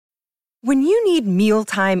When you need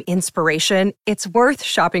mealtime inspiration, it's worth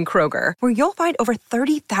shopping Kroger, where you'll find over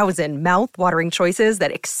 30,000 mouth-watering choices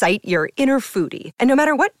that excite your inner foodie. And no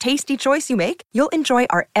matter what tasty choice you make, you'll enjoy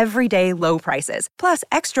our everyday low prices, plus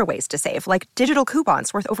extra ways to save, like digital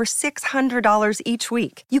coupons worth over $600 each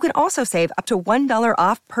week. You can also save up to $1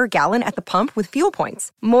 off per gallon at the pump with fuel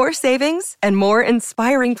points. More savings and more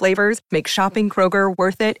inspiring flavors make shopping Kroger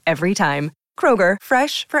worth it every time. Kroger,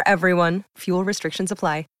 fresh for everyone. Fuel restrictions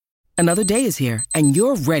apply. Another day is here, and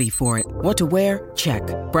you're ready for it. What to wear? Check.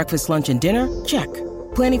 Breakfast, lunch, and dinner? Check.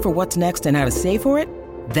 Planning for what's next and how to save for it?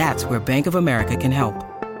 That's where Bank of America can help.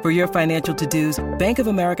 For your financial to-dos, Bank of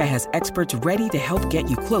America has experts ready to help get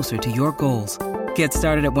you closer to your goals. Get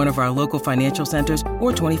started at one of our local financial centers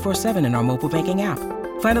or 24/7 in our mobile banking app.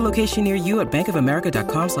 Find a location near you at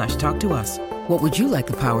bankofamerica.com/talktous. What would you like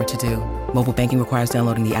the power to do? Mobile banking requires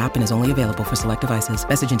downloading the app and is only available for select devices.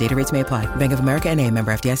 Message and data rates may apply. Bank of America N.A.,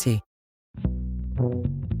 member FDIC.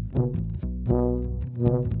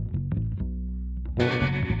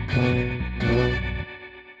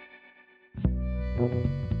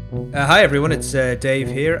 Hi everyone, it's Dave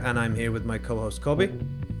here, and I'm here with my co-host Kobe.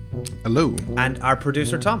 Hello. And our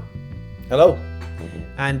producer Tom. Hello.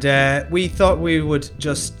 And we thought we would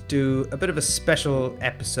just do a bit of a special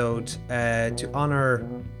episode to honour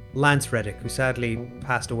Lance Reddick, who sadly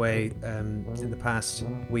passed away in the past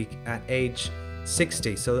week at age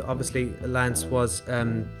 60. So obviously Lance was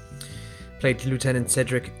played Lieutenant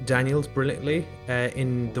Cedric Daniels brilliantly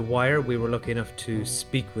in The Wire. We were lucky enough to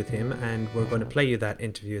speak with him, and we're going to play you that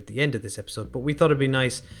interview at the end of this episode. But we thought it'd be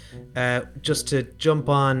nice just to jump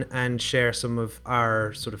on and share some of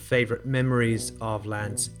our sort of favourite memories of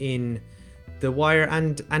Lance in The Wire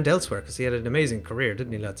and elsewhere, because he had an amazing career,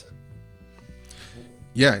 didn't he, lads?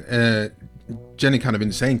 Yeah, Jenny kind of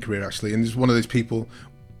insane career actually, and he's one of those people.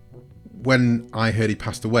 When I heard he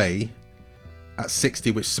passed away at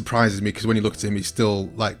 60, which surprises me, because when you look at him, he's still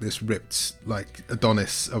like this ripped, like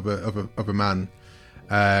Adonis of a man.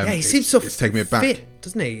 Yeah, he seems so it's taken me aback, fit,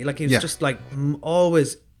 doesn't he? Like he's just like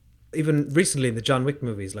always, even recently in the John Wick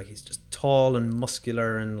movies, like he's just tall and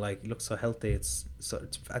muscular and like he looks so healthy. It's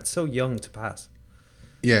so young to pass.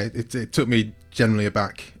 Yeah, it took me generally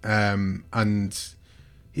aback, and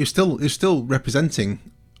he was still representing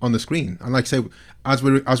on the screen. And like I say, as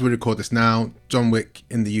we record this now, John Wick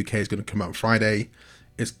in the UK is going to come out on Friday.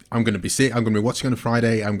 I'm going to be watching on a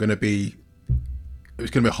Friday. It's going to be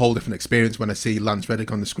a whole different experience when I see Lance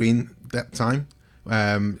Reddick on the screen that time.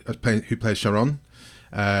 Who plays Sharon,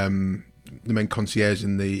 the main concierge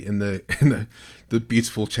in the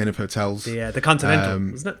beautiful chain of hotels. The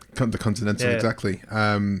Continental, isn't it? The Continental, yeah. Exactly.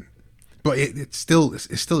 But it's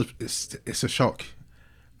a shock.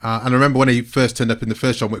 And I remember when he first turned up in the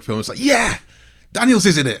first John Wick film, I was like, yeah, Daniels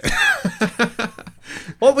is in it.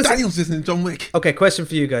 Daniels is in John Wick. Okay, question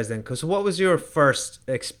for you guys then. Because what was your first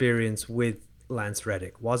experience with Lance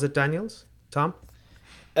Reddick? Was it Daniels, Tom?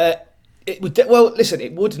 It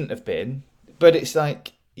wouldn't have been, but it's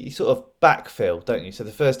like you sort of backfill, don't you? So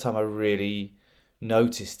the first time I really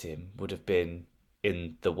noticed him would have been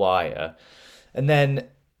in The Wire, and then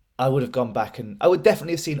I would have gone back and I would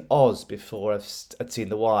definitely have seen Oz before I'd seen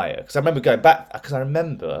The Wire, because I remember going back, because I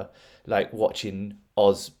remember like watching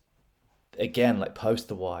Oz again, like post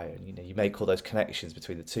The Wire, and you make all those connections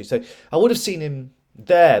between the two. So I would have seen him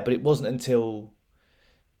there, but it wasn't until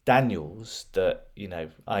Daniels that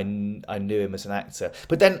I knew him as an actor.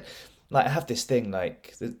 But then, like, I have this thing,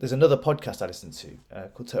 like there's another podcast I listen to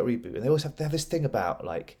called Total Reboot, and they have this thing about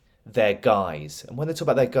like their guys, and when they talk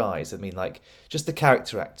about their guys, I mean like just the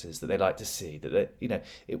character actors that they like to see, that they,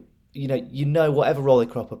 whatever role they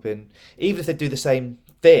crop up in, even if they do the same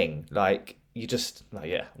thing, like you just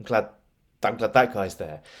I'm glad that guy's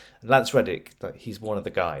there. And Lance Reddick, like, he's one of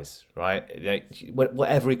the guys, right?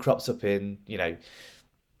 Whatever he crops up in,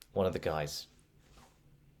 one of the guys.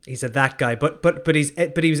 He's that guy, but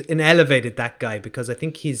he was an elevated that guy, because I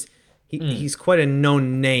think he's quite a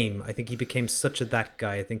known name. I think he became such a that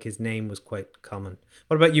guy. I think his name was quite common.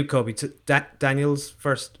 What about you, Kobe? Daniel's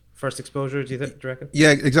first exposure, do you reckon?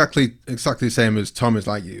 Yeah, exactly the same as Tom. Is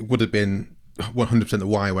like, it would have been 100% The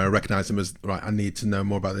Wire, where I recognised him as, right, I need to know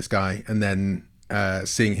more about this guy, and then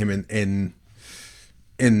seeing him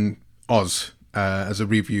in Oz as a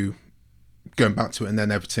review, going back to it, and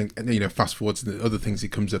then everything, fast forwards to the other things he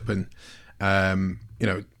comes up in,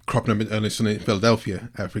 cropping up in Early Sunny in Philadelphia,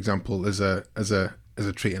 for example, as a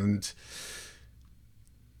treat, and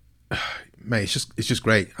mate, it's just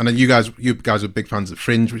great. And then you guys are big fans of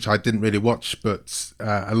Fringe, which I didn't really watch, but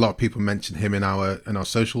a lot of people mention him in our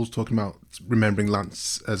socials, talking about remembering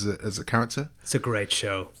Lance as a character. It's a great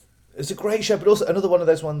show. It's a great show, but also another one of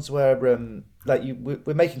those ones where,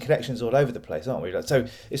 we're making connections all over the place, aren't we? Like, so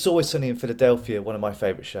It's Always Sunny in Philadelphia, one of my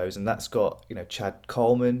favourite shows, and that's got Chad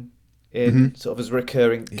Coleman in sort of as a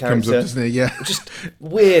recurring character. Comes up, doesn't he? Yeah, just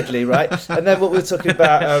weirdly, right? And then what we were talking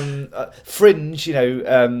about, Fringe,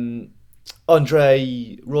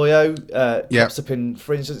 Andre Royo pops up in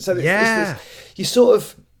Fringe. So you sort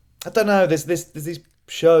of, I don't know. There's these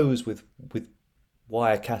shows with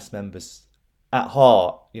wire cast members at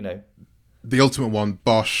heart, The ultimate one,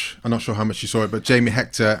 Bosch. I'm not sure how much you saw it, but Jamie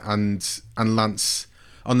Hector and Lance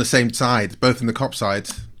on the same side, both in the cop side.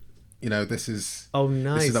 This is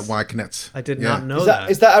nice. This is that Wire Connect. I did not know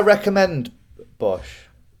Is that a recommend, Bosch?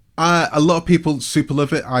 A lot of people super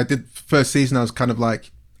love it. I did first season. I was kind of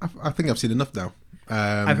like, I think I've seen enough now.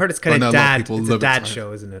 I've heard it's kind of dad. It's a dad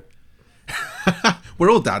show, isn't it? We're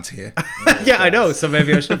all dads here. Yeah, I know. So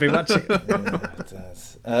maybe I should be watching it.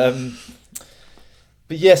 Dads.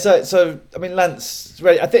 But yeah, so I mean, Lance,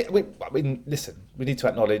 I think listen, we need to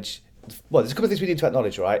acknowledge. Well, there's a couple of things we need to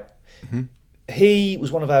acknowledge, right? Mm-hmm. He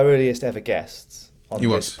was one of our earliest ever guests on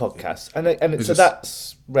this podcast, and so that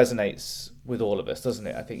resonates with all of us, doesn't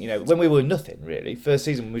it? I think when we were nothing really, first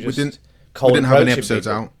season we didn't have any episodes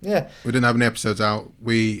out. Yeah, we didn't have any episodes out.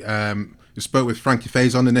 We spoke with Frankie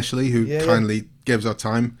Faison initially, who kindly gave us our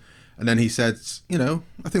time, and then he said,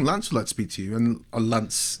 I think Lance would like to speak to you, and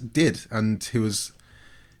Lance did, and he was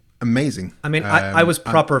amazing. I mean, I was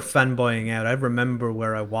proper fanboying out. I remember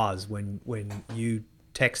where I was when you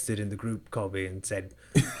texted in the group, Colby, and said,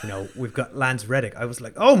 we've got Lance Reddick. I was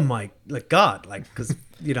like, oh my God, because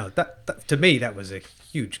that to me that was a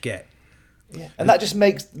huge get. Yeah, and that just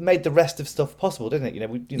made the rest of stuff possible, didn't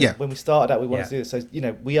it? When we started out, we wanted to do this. So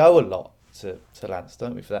we owe a lot to Lance,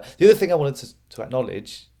 don't we, for that? The other thing I wanted to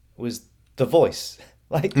acknowledge was the voice.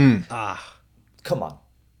 Come on.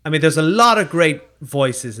 I mean, there's a lot of great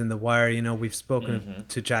voices in The Wire. We've spoken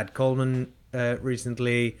to Chad Coleman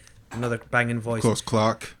recently, another banging voice. Of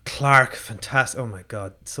course, Clark, fantastic. Oh my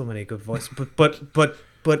God, so many good voices.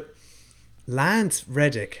 But Lance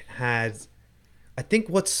Reddick had, I think,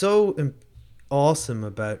 what's so awesome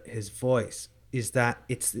about his voice is that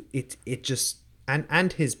it just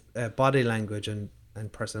and his body language and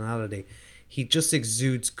personality. He just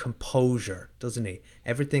exudes composure, doesn't he?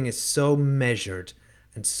 Everything is so measured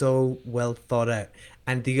and so well thought out.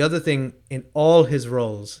 And the other thing, in all his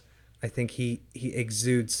roles, I think he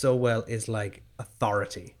exudes so well is like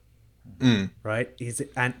authority, right?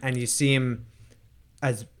 And you see him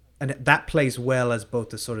and that plays well as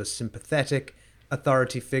both a sort of sympathetic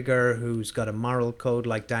authority figure who's got a moral code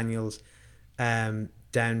like Daniel's,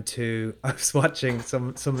 down to, I was watching some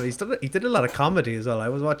of these, he did a lot of comedy as well. I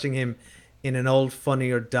was watching him in an old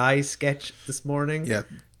Funny or Die sketch this morning. Yeah.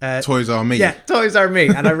 Toys Are Me. Yeah, Toys Are Me.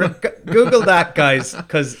 And I Google that, guys,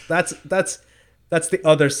 because that's the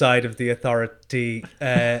other side of the authority,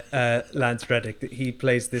 Lance Reddick. He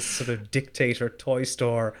plays this sort of dictator toy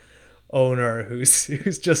store owner who's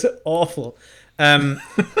just awful.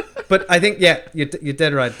 But I think, you're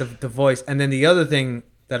dead right, the voice. And then the other thing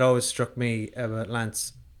that always struck me about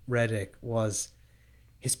Lance Reddick was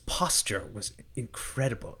his posture was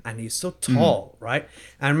incredible, and he's so tall, right?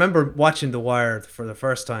 And I remember watching The Wire for the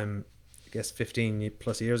first time, I guess 15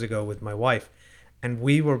 plus years ago with my wife, and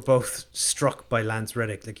we were both struck by Lance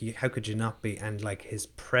Reddick. Like, how could you not be? And like his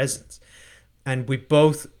presence, and we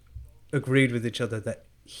both agreed with each other that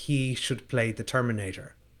he should play the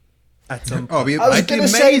Terminator at some point. I was going to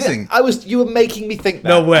say that. You were making me think that.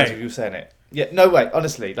 No way. As you were saying it. Yeah, no way.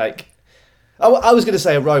 Honestly, like, I was going to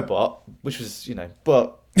say a robot, which was,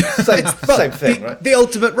 but same thing, right? The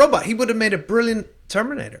ultimate robot. He would have made a brilliant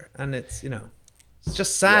Terminator, and it's it's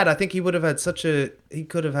just sad. Yeah. I think he would have had he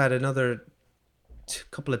could have had another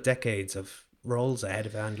couple of decades of roles ahead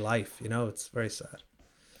of and life. It's very sad.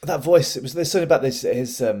 That voice. There's something about this.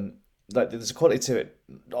 His there's a quality to it.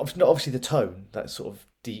 Not obviously the tone, that sort of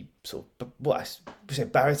deep sort of, what I say,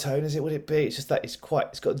 baritone, is it? Would it be? It's just that it's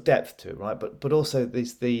got depth to it, right? But also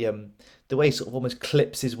there's the way he sort of almost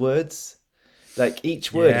clips his words, like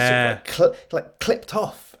each word is sort of like clipped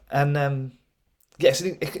off, and it's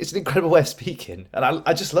an incredible way of speaking, and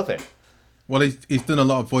I just love it. Well, he's done a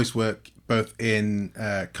lot of voice work both in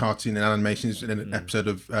cartoon and animations. In an episode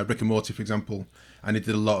of Rick and Morty, for example, and he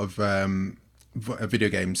did a lot of video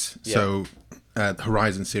games. Yeah. So the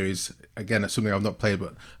Horizon series, again, it's something I've not played,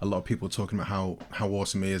 but a lot of people are talking about how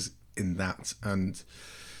awesome he is in that. And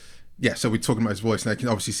yeah, so we're talking about his voice, and I can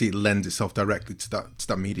obviously see it lends itself directly to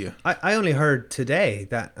that media. I only heard today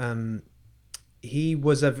that he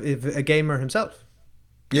was a gamer himself.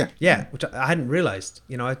 Yeah, which I hadn't realized.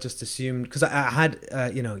 I just assumed because I had,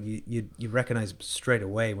 you recognize him straight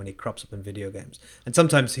away when he crops up in video games, and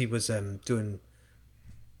sometimes he was doing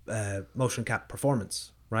motion cap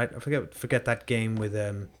performance. Right, I forget that game with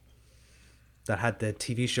that had the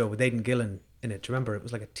TV show with Aidan Gillen in it. Do you remember? It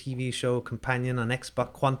was like a TV show companion on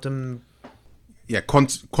Xbox Quantum. Yeah,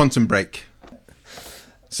 Quantum Break.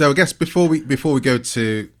 So I guess before we go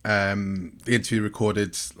to the interview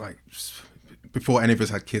recorded, like before any of us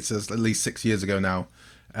had kids, so at least 6 years ago now.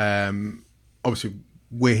 Obviously,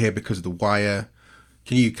 we're here because of The Wire.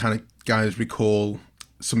 Can you kind of guys recall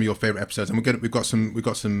some of your favorite episodes? And we've got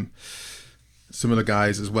some other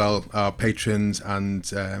guys as well, our patrons and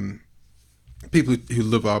people who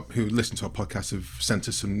listen to our podcast have sent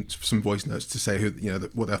us some voice notes to say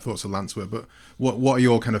what their thoughts of Lance were. But what are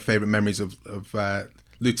your kind of favorite memories of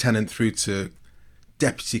Lieutenant through to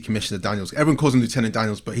Deputy Commissioner Daniels? Everyone calls him Lieutenant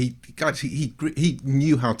Daniels, but he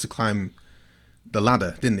knew how to climb the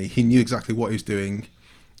ladder, didn't he? He knew exactly what he was doing,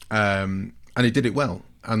 and he did it well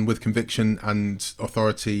and with conviction and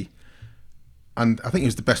authority. And I think he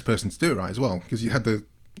was the best person to do it right as well, because you had the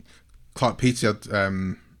Clark Peters.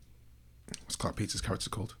 What's Clark Peters' character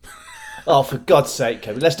called? Oh, for God's sake,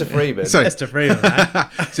 Kevin. Lester Freeman. Sorry. Lester Freeman, man.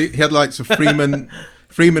 So he had like some Freeman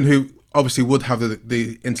who obviously would have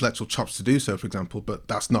the intellectual chops to do so, for example, but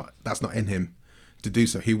that's not in him to do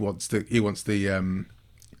so. He wants to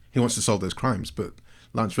solve those crimes. But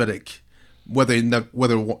Lance Reddick, whether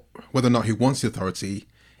or not he wants the authority,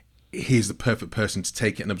 he's the perfect person to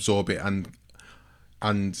take it and absorb it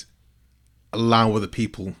and allow other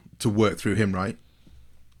people to work through him, right?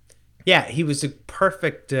 Yeah, he was a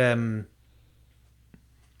perfect facilitator.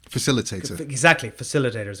 Exactly,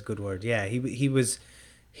 facilitator is a good word. Yeah, he was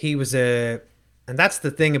a, and that's the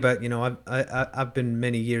thing about I've been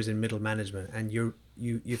many years in middle management, and you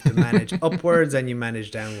have to manage upwards and you manage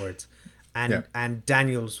downwards, and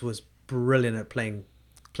Daniels was brilliant at playing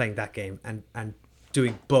that game and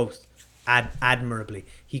doing both admirably.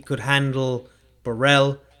 He could handle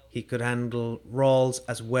Burrell, he could handle Rawls,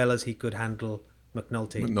 as well as he could handle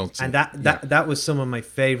McNulty. And that was some of my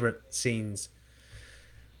favorite scenes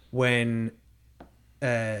when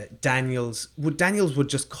Daniels would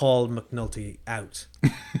just call McNulty out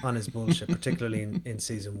on his bullshit, particularly in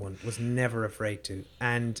season 1. Was never afraid to.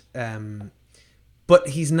 And but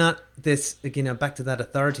he's not this, back to that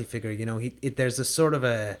authority figure. There's a sort of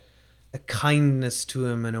a kindness to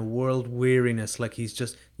him and a world weariness. Like he's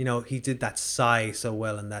just, he did that sigh so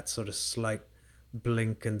well, and that sort of slight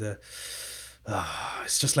blink and the.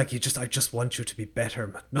 It's just like I just want you to be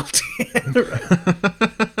better, McNulty.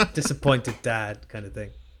 Disappointed dad kind of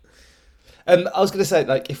thing. I was going to say,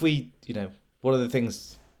 like, if we, one of the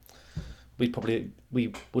things we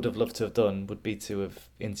would have loved to have done would be to have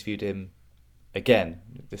interviewed him again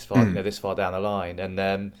this far down the line.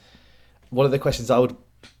 And one of the questions I would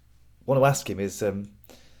want to ask him is, so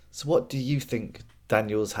what do you think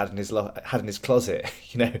Daniels had in his closet?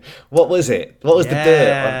 What was it? What was the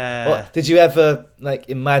dirt? What did you ever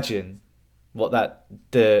imagine what that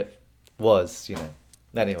dirt was?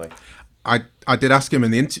 Anyway, I did ask him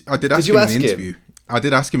in the interview. I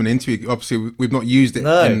did ask him in the interview. Obviously, we've not used it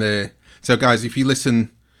in the. So, guys, if you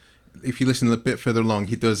listen a bit further along,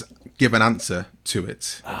 he does give an answer to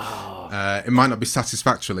it. It might not be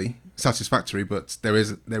satisfactory, but there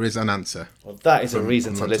is an answer. Well, that is a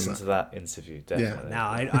reason to listen to that interview, definitely. Yeah. Now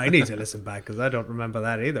I need to listen back because I don't remember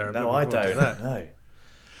that either. No, I don't. No.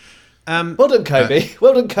 Well done, Kobe.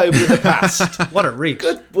 Well done, Kobe, in the past. What a reach.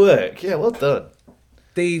 Good work. Yeah, well done.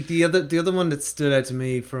 The other one that stood out to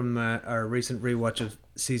me from our recent rewatch of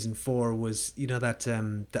season 4 was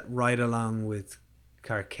that ride along with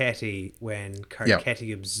Carcetti when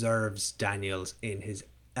Carcetti observes Daniels in his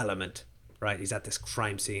element. Right, he's at this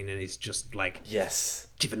crime scene and he's just like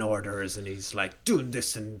giving orders and he's like doing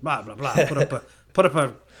this and blah blah blah. Put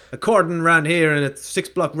up a cordon around here and a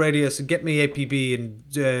 6-block radius and get me APB and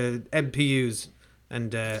MPUs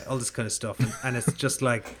and all this kind of stuff. And it's just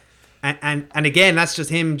like, and again, that's just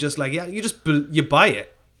him. Just like you buy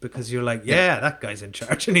it because you're like, that guy's in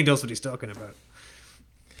charge and he knows what he's talking about.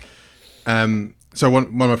 So one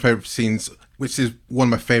of my favorite scenes, which is one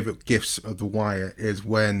of my favorite gifts of The Wire, is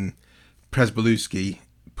when Przebylewski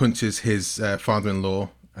punches his father-in-law,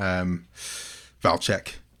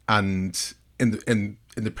 Valchek, and in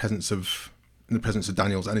the presence of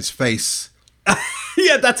Daniels, and his face.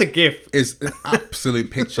 Yeah, that's a gif. Is an absolute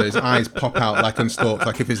picture. His eyes pop out like unstalked,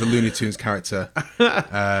 like if it's a Looney Tunes character,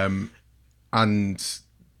 and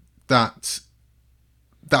that's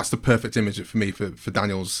the perfect image for me for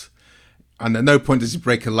Daniels. And at no point does he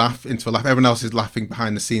break into a laugh. Everyone else is laughing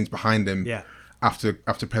behind the scenes behind him. Yeah. after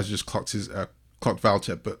Pez just clocked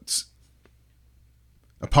Valchek, but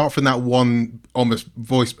apart from that one almost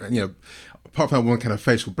voice, apart from that one kind of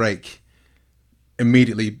facial break,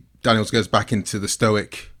 immediately Daniels goes back into the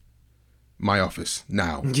stoic, my office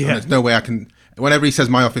now. Yeah. And there's no way I can. Whenever he says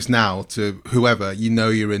my office now to whoever,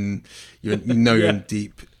 you're in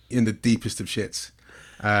deep, in the deepest of shits.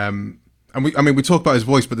 And we talk about his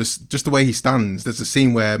voice, but just the way he stands. There's a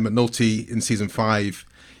scene where McNulty in season 5,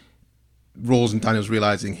 Rawls and Daniels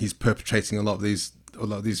realizing he's perpetrating a lot of these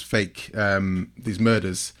fake these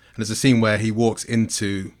murders, and there's a scene where he walks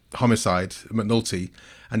into homicide McNulty,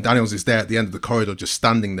 and Daniels is there at the end of the corridor, just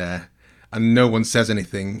standing there, and no one says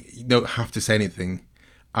anything. You don't have to say anything,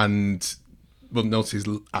 and McNulty's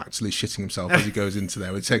actually shitting himself as he goes into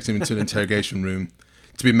there. It takes him into an interrogation room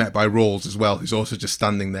to be met by Rawls as well, who's also just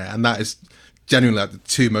standing there, and that is genuinely like the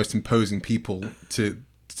two most imposing people to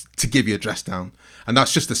give you a dress down, and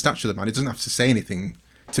that's just the stature of the man. He doesn't have to say anything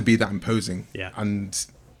to be that imposing. Yeah. And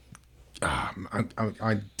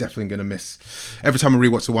I'm definitely going to miss every time I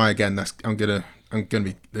rewatch The Wire again. There's going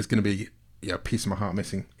to be a piece of my heart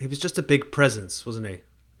missing. He was just a big presence, wasn't he,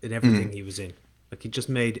 in everything he was in? Like, he just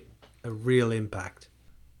made a real impact.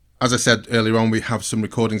 As I said earlier on, we have some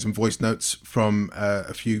recordings and voice notes from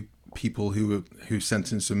a few people who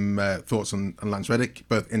sent in some thoughts on Lance Reddick,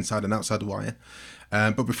 both inside and outside The Wire.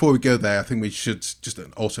 But before we go there, I think we should just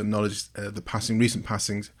also acknowledge the recent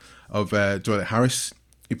passings of Doyle Harris,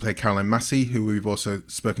 who played Caroline Massey, who we've also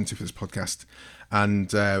spoken to for this podcast.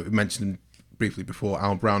 And we mentioned briefly before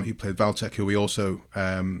Al Brown, who played Valchek, who we also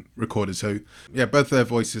recorded. So, yeah, both their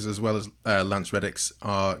voices as well as Lance Reddick's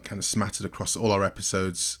are kind of smattered across all our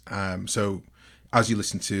episodes. So as you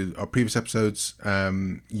listen to our previous episodes,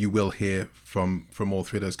 you will hear from all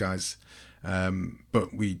three of those guys.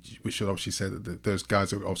 But we should obviously say that those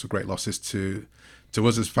guys are also great losses to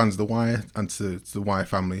us as fans of The Wire and to the Wire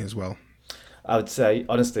family as well. I would say,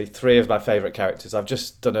 honestly, 3 of my favourite characters. I've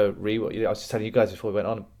just done a rewatch. I was just telling you guys before we went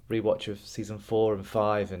on, a rewatch of season 4 and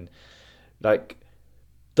 5, and like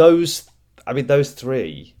those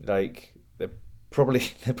 3, like they're probably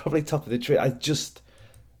top of the tree. I just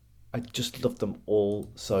love them all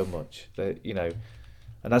so much.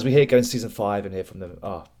 And as we hear going to season 5 and hear from them,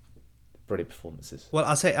 brilliant performances. Well,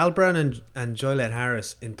 I'll say Al Brown and Joylette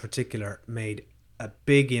Harris in particular made a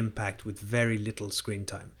big impact with very little screen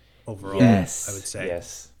time overall. Yes, I would say.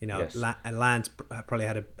 Yes, yes. Lance probably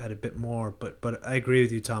had a bit more, but I agree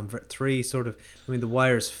with you, Tom. 3 sort of. I mean, The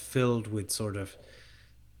Wire's filled with sort of.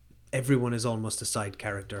 Everyone is almost a side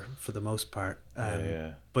character for the most part.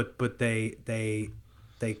 Yeah. But they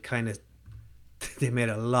kind of they made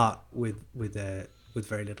a lot with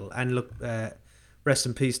very little. And look, rest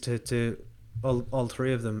in peace to all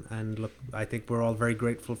 3 of them. And look, I think we're all very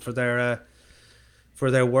grateful for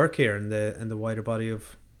their work here and the wider body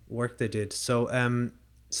of work they did. So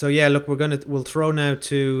yeah, look, we'll throw now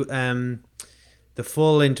to the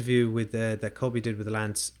full interview with that Kobe did with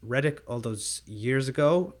Lance Reddick all those years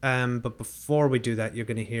ago. But before we do that, you're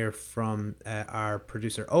going to hear from our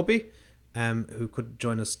producer Obi, who couldn't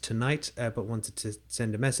join us tonight, but wanted to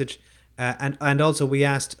send a message. And also we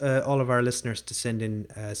asked all of our listeners to send in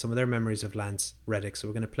some of their memories of Lance Reddick. So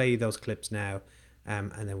we're going to play you those clips now,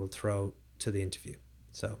 and then we'll throw to the interview.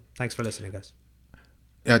 So thanks for listening, guys.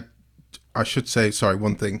 Yeah, I should say, sorry,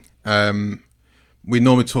 one thing. We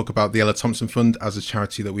normally talk about the Ella Thompson Fund as a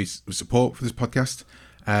charity that we support for this podcast.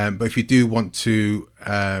 But if you do want to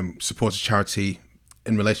support a charity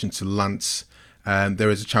in relation to Lance,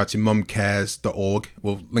 there is a charity, mumcares.org.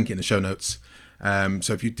 We'll link it in the show notes.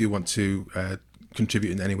 So if you do want to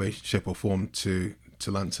contribute in any way, shape or form to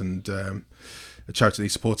Lance and a charity that he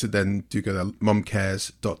supported, then do go to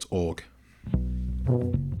mumcares.org.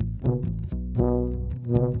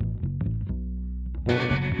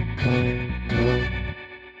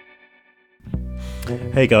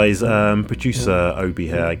 Hey guys, producer Obi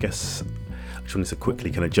here. I guess I just wanted to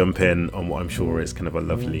quickly kind of jump in on what I'm sure is kind of a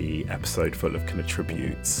lovely episode full of kind of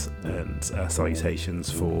tributes and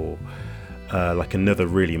salutations for like another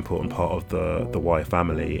really important part of the Wire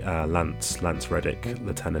family, Lance Reddick,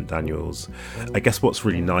 Lieutenant Daniels. I guess what's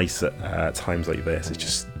really nice at times like this is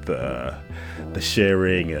just the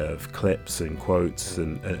sharing of clips and quotes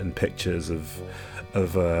and pictures of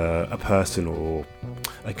a person or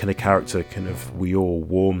a kind of character kind of we all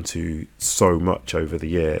warm to so much over the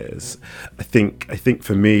years. I think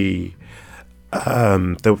for me,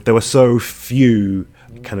 there were so few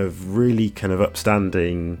kind of really kind of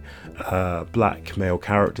upstanding black male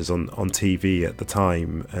characters on TV at the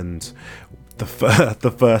time, and the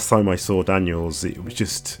first time I saw Daniels, it was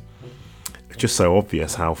just so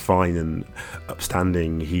obvious how fine and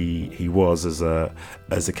upstanding he was as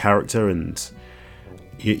a character. And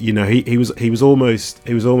he was almost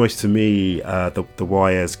to me the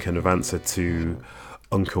Wire's kind of answer to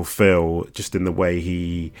Uncle Phil, just in the way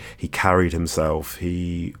he carried himself.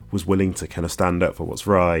 He was willing to kind of stand up for what's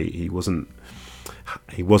right. He wasn't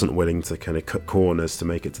willing to kind of cut corners to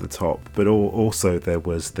make it to the top. But also there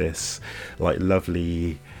was this like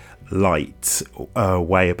lovely light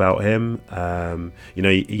way about him.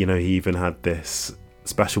 He even had this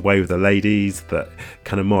special way with the ladies that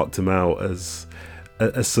kind of marked him out as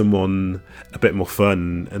someone a bit more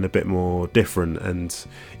fun and a bit more different. And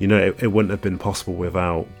it wouldn't have been possible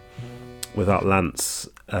without Lance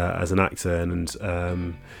as an actor. And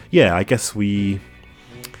I guess we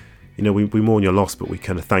mourn your loss, but we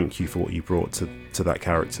kind of thank you for what you brought to that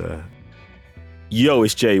character. Yo,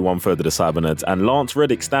 it's Jay, 1/3 of the Cybernerds, and Lance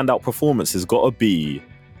Reddick's standout performance has got to be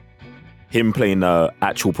him playing the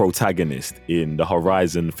actual protagonist in the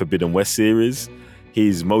Horizon Forbidden West series.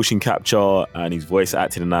 His motion capture and his voice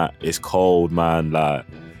acting in that is cold, man. Like,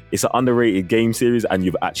 it's an underrated game series, and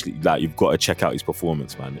you've got to check out his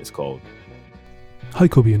performance, man. It's cold. Hi,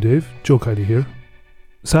 Kobe and Dave. Joe Kiley here.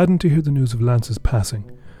 Saddened to hear the news of Lance's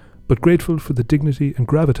passing, but grateful for the dignity and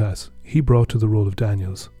gravitas he brought to the role of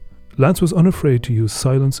Daniels. Lance was unafraid to use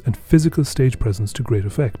silence and physical stage presence to great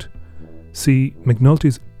effect. See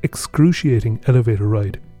McNulty's excruciating elevator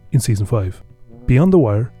ride in Season 5. Beyond the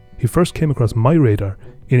Wire, he first came across my radar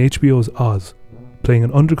in HBO's Oz, playing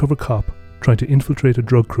an undercover cop trying to infiltrate a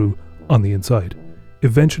drug crew on the inside,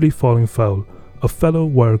 eventually falling foul of fellow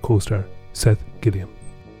Wire co-star Seth Gilliam.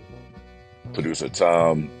 Producer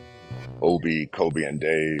Tom, Obi, Kobe, and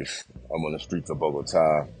Dave. I'm on the streets of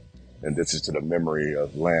Bogota, and this is to the memory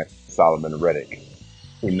of Lance Solomon Reddick,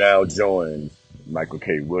 who now joins Michael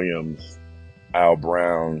K. Williams, Al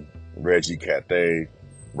Brown, Reggie Cathay,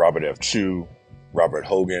 Robert F. Chu, Robert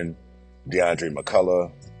Hogan, DeAndre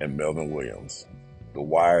McCullough, and Melvin Williams. The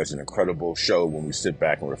Wire is an incredible show when we sit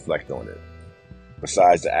back and reflect on it.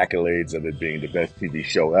 Besides the accolades of it being the best TV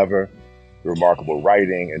show ever, the remarkable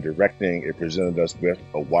writing and directing, it presented us with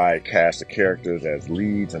a wide cast of characters as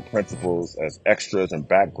leads and principals, as extras and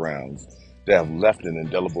backgrounds that have left an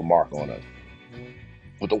indelible mark on us.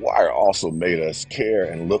 But The Wire also made us care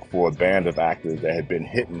and look for a band of actors that had been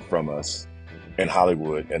hidden from us in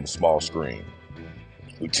Hollywood and the small screen.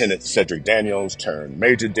 Lieutenant Cedric Daniels turned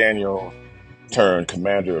Major Daniels, turned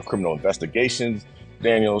Commander of Criminal Investigations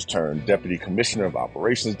Daniels, turned Deputy Commissioner of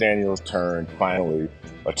Operations Daniels, turned, finally,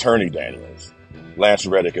 Attorney Daniels. Lance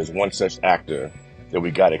Reddick is one such actor that we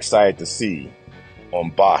got excited to see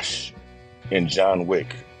on Bosch, in John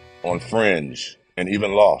Wick, on Fringe, and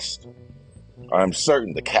even Lost. I'm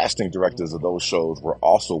certain the casting directors of those shows were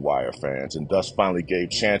also Wire fans and thus finally gave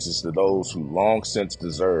chances to those who long since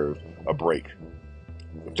deserved a break.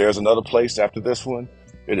 If there's another place after this one,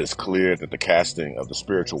 it is clear that the casting of the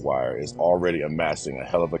Spiritual Wire is already amassing a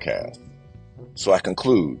hell of a cast. So I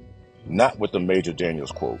conclude, not with the Major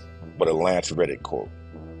Daniels quote, but a Lance Reddick quote.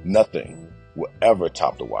 Nothing will ever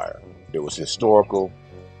top The Wire. It was historical.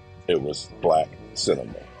 It was black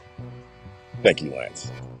cinema. Thank you,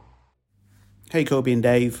 Lance. Hey Kobe and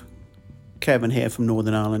Dave, Kevin here from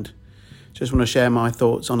Northern Ireland. Just want to share my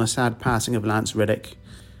thoughts on a sad passing of Lance Reddick,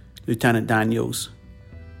 Lieutenant Daniels,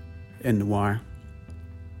 in The Wire.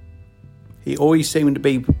 He always seemed to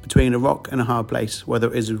be between a rock and a hard place,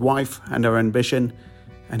 whether it is his wife and her ambition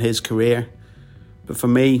and his career. But for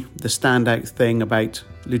me, the standout thing about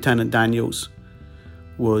Lieutenant Daniels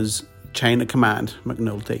was Chain of Command,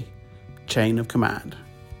 McNulty. Chain of Command.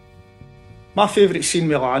 My favourite scene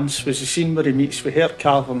with Lance was the scene where he meets with Herc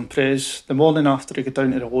Carver and Prez the morning after he got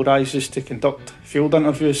down to the low-rises to conduct field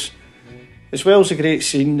interviews. As well as a great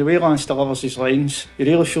scene, the way Lance delivers his lines, you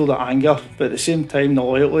really feel the anger, but at the same time the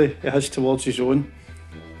loyalty he has towards his own.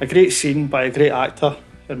 A great scene by a great actor,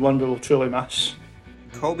 and one we will truly miss.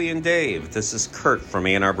 Kobe and Dave, this is Kurt from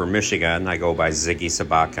Ann Arbor, Michigan. I go by Ziggy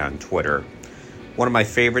Sabaka on Twitter. One of my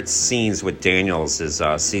favorite scenes with Daniels is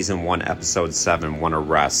Season 1, Episode 7, One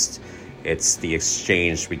Arrest. It's the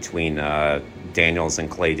exchange between Daniels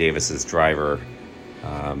and Clay Davis's driver,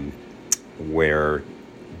 where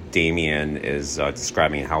Damien is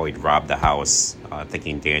describing how he'd robbed the house,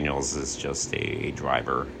 thinking Daniels is just a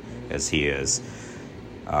driver, as he is.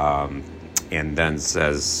 And then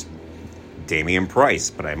says, Damien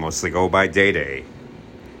Price, but I mostly go by Day-Day.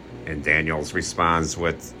 And Daniels responds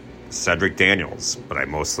with, Cedric Daniels, but I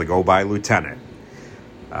mostly go by Lieutenant.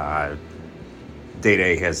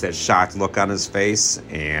 Day-Day has that shocked look on his face,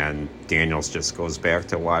 and Daniels just goes back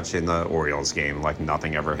to watching the Orioles game like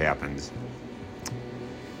nothing ever happened.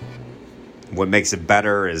 what makes it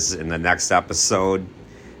better is in the next episode,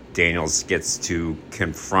 Daniels gets to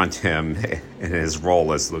confront him in his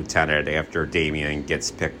role as lieutenant after Damian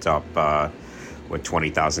gets picked up with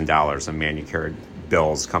 $20,000 in manicured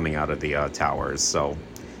bills coming out of the towers. So,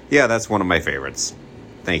 yeah, that's one of my favorites.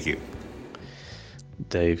 Thank you.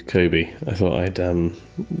 Dave, Kobe, I thought I'd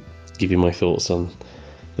give you my thoughts on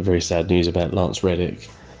the very sad news about Lance Reddick.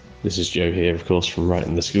 This is Joe here, of course, from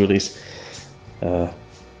Writing the Schoolies.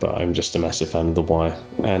 But I'm just a massive fan of The Wire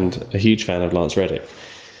and a huge fan of Lance Reddick.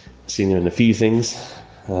 I've seen him in a few things.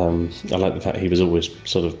 I like the fact he was always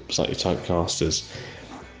sort of slightly typecast as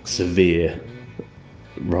severe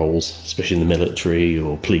roles, especially in the military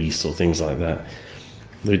or police or things like that.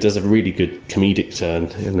 Though he does a really good comedic turn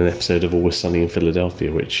in an episode of Always Sunny in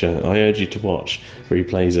Philadelphia, which I urge you to watch, where he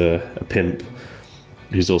plays a pimp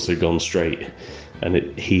who's also gone straight. And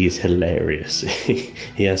he is hilarious.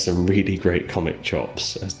 He has some really great comic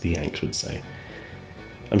chops, as the Yanks would say.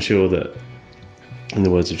 I'm sure that, in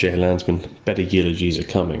the words of Jay Landsman, better eulogies are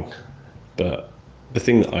coming. But the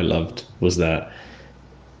thing that I loved was that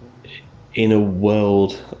in a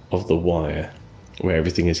world of The Wire, where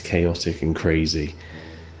everything is chaotic and crazy,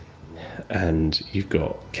 and you've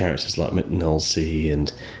got characters like McNulty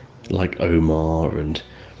and like Omar and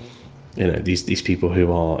these people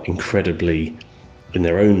who are incredibly, in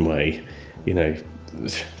their own way,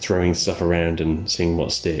 throwing stuff around and seeing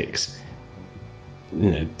what sticks.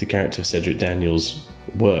 The character of Cedric Daniels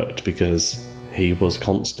worked because he was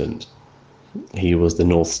constant. He was the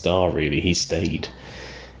North Star, really. He stayed,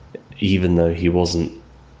 even though he wasn't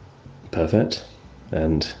perfect.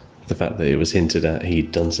 And the fact that it was hinted at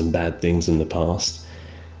he'd done some bad things in the past,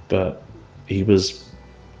 but he was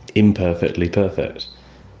imperfectly perfect.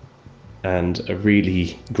 And a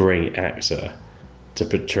really great actor to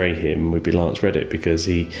portray him would be Lance Reddick, because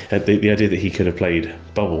he had the idea that he could have played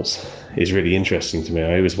Bubbles is really interesting to me.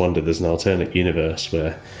 I always wonder, there's an alternate universe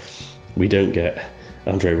where we don't get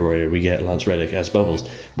Andre Royer, we get Lance Reddick as Bubbles.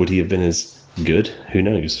 Would he have been as good? Who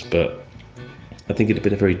knows? But I think it'd have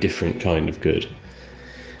been a very different kind of good.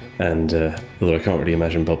 And although I can't really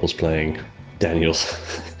imagine Bubbles playing Daniels,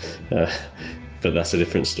 but that's a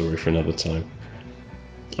different story for another time.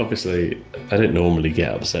 Obviously, I don't normally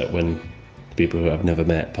get upset when people who I've never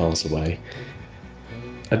met pass away.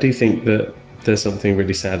 I do think that there's something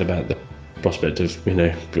really sad about the prospect of,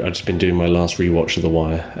 I've just been doing my last rewatch of The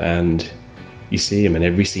Wire, and you see him in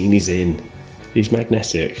every scene he's in. He's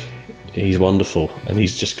magnetic, he's wonderful, and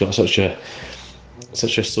he's just got such a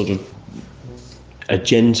sort of a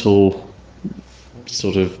gentle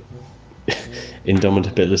sort of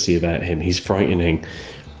indomitability about him. He's frightening,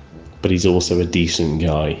 but he's also a decent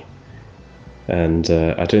guy. And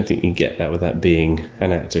I don't think you get that without being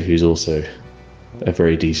an actor who's also a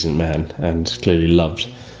very decent man and clearly loved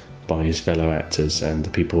by his fellow actors and the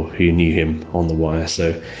people who knew him on The Wire.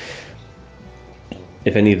 So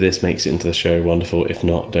if any of this makes it into the show, wonderful. If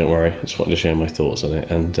not, don't worry. I just wanted to share my thoughts on it.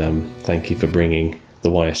 And thank you for bringing The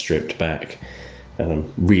Wire stripped back. And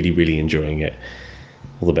I'm really, really enjoying it.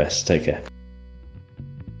 All the best. Take care.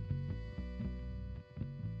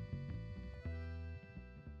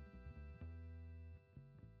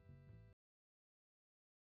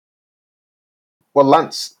 Well,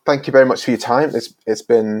 Lance, thank you very much for your time. It's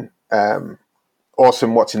been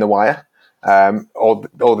awesome watching The Wire, all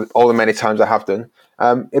the many times I have done.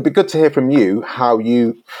 It'd be good to hear from you how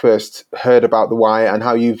you first heard about The Wire and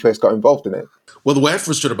how you first got involved in it. Well, the way I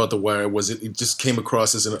first heard about The Wire was it just came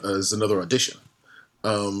across as another audition.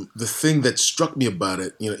 The thing that struck me about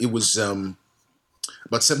it, it was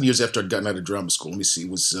about 7 years after I'd gotten out of drama school. Let me see, it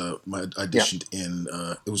was I auditioned in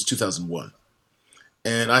it was 2001.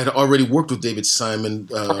 And I had already worked with David Simon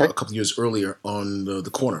a couple of years earlier on The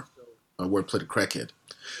Corner, where I played a crackhead.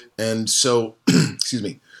 And so, excuse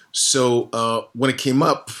me. So when it came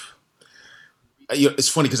up, it's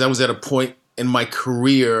funny because I was at a point in my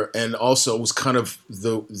career, and also it was kind of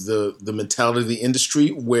the mentality of the industry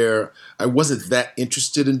where I wasn't that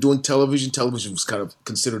interested in doing television. Television was kind of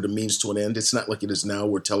considered a means to an end. It's not like it is now,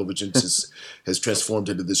 where television has transformed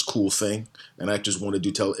into this cool thing, and actors want to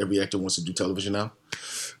do every actor wants to do television now.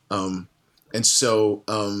 And so,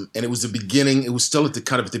 and it was the beginning. It was still at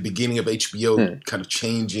the beginning of HBO kind of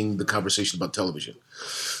changing the conversation about television.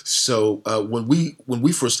 So when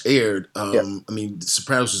we first aired, I mean, The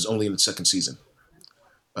Sopranos was only in its second season.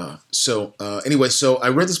 Anyway, so I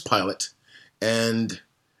read this pilot, and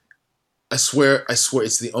I swear,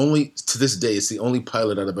 it's the only, to this day, it's the only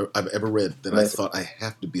pilot I've ever read that I thought I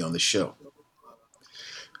have to be on the show.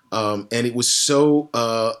 And it was so,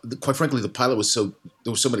 quite frankly, the pilot was there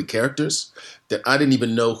were so many characters that I didn't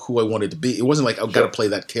even know who I wanted to be. It wasn't like I've got to play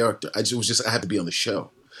that character. It was just I had to be on the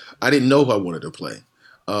show. I didn't know who I wanted to play.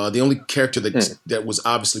 The only character that was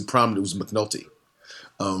obviously prominent was McNulty.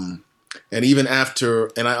 And even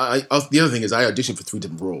after, and the other thing is I auditioned for 3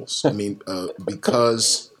 different roles. I mean,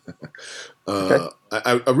 because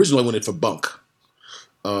I originally went in for Bunk.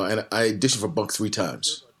 And I auditioned for Bunk 3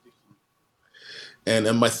 times. And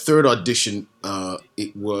in my third audition,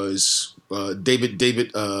 it was David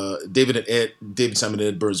Simon and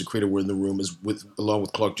Ed Burns, the creator, were in the room along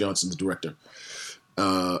with Clark Johnson, the director.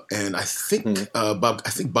 And I think Bob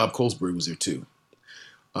Colesbury was there too.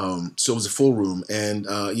 So it was a full room, and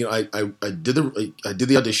I did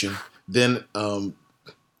the audition. Then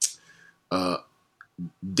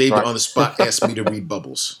David on the spot asked me to read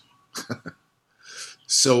Bubbles.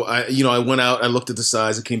 So I went out, I looked at the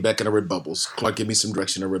size, I came back and I read Bubbles. Clark gave me some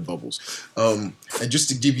direction, I read Bubbles. And just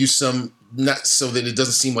to give you some, not so that it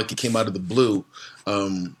doesn't seem like it came out of the blue,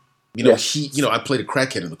 I played a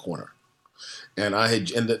crackhead in the corner. And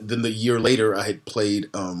then the year later I had played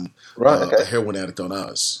a heroin addict on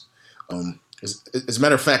Oz. As a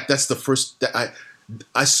matter of fact, that's the first that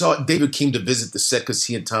I saw. David came to visit the set because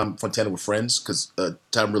he and Tom Fontana were friends, because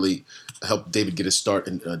Tom really helped David get his start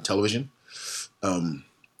in television.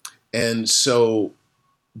 And so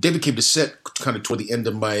David came to set kind of toward the end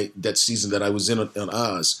of that season that I was in on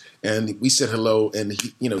Oz, and we said hello, and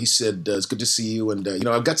he said it's good to see you, and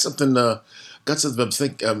I've got something I'm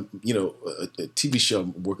thinking, a TV show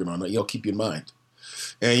I'm working on. I'll keep you in mind.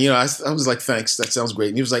 And I was like, thanks, that sounds great.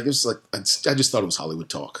 And he was like, I just thought it was Hollywood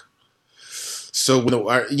talk. So when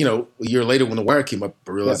a year later when The Wire came up,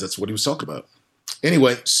 I realized that's what he was talking about.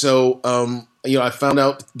 Anyway, so I found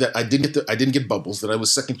out that I didn't get Bubbles, that I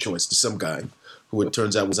was second choice to some guy who it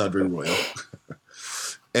turns out was Andre Royal.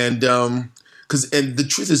 And the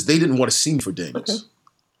truth is they didn't want to see me for Daniels. Okay.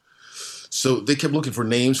 So they kept looking for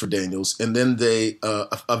names for Daniels, and then they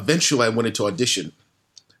eventually I went into audition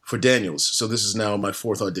for Daniels. So this is now my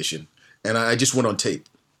 4th audition, and I just went on tape.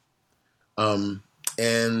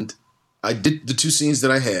 And I did the 2 scenes that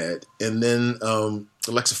I had, and then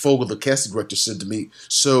Alexa Fogel, the casting director, said to me,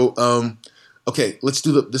 "So, okay, let's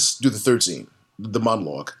do the 3rd scene, the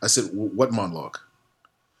monologue." I said, "What monologue?"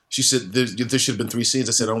 She said, there should have been 3 scenes.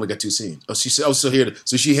 I said, I only got 2 scenes. Oh, she said, oh, so here.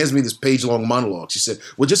 So she hands me this page-long monologue. She said,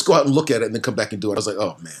 well, just go out and look at it and then come back and do it. I was like,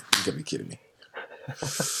 oh, man, you got to be kidding me.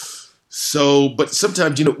 So, but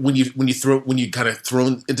sometimes, when you kind of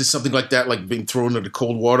thrown into something like that, like being thrown into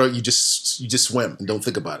cold water, you just swim and don't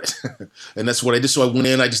think about it. And that's what I did. So I went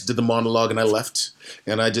in, I just did the monologue and I left.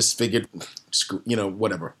 And I just figured,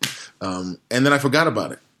 whatever. And then I forgot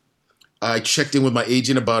about it. I checked in with my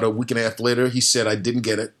agent about a week and a half later. He said I didn't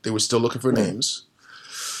get it. They were still looking for names.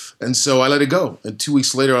 And so I let it go. And 2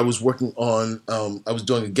 weeks later, I was working on, I was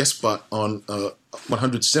doing a guest spot on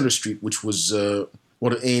 100 Center Street, which was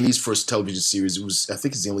one of A&E's first television series. It was, I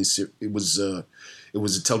think it's the only series, it was a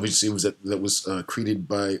television series that was created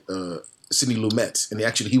by Sidney Lumet. And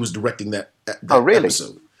he was directing that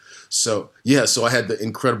episode. So, yeah, so I had the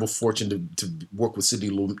incredible fortune to work with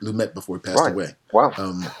Sidney Lumet before he passed away. Wow.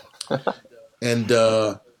 And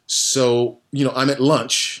so, I'm at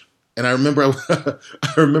lunch, and I remember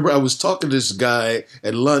I was talking to this guy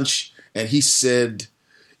at lunch, and he said,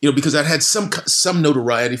 because I had some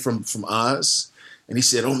notoriety from Oz, and he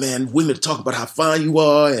said, "Oh man, women talk about how fine you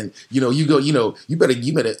are, and you better."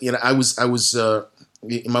 I was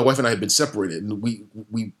my wife and I had been separated, and we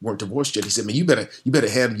weren't divorced yet. He said, "Man, you better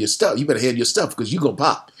handle your stuff. You better handle your stuff because you're gonna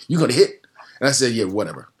pop. You're gonna hit." And I said, "Yeah,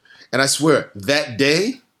 whatever." And I swear that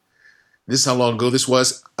day. This is how long ago this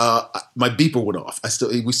was. My beeper went off. We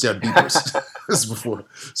still have beepers. This is before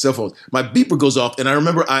cell phones. My beeper goes off, and I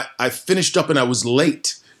remember I finished up and I was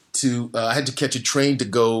late I had to catch a train to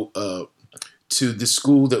go to the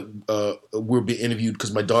school that we were being interviewed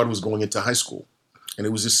because my daughter was going into high school, and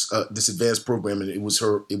it was this advanced program, and it was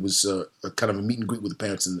a kind of a meet and greet with the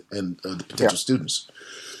parents and the potential students.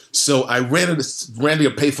 So I ran to a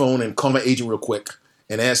payphone and called my agent real quick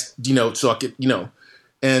and asked, so I could,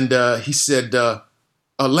 And he said,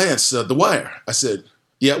 Lance, The Wire. I said,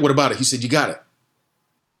 yeah, what about it? He said, you got it.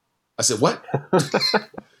 I said, what?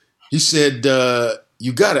 He said,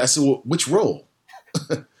 you got it. I said, well, which role?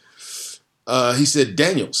 He said,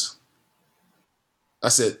 Daniels. I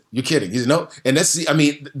said, you're kidding. He said, no. And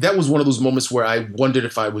that was one of those moments where I wondered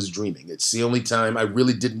if I was dreaming. It's the only time I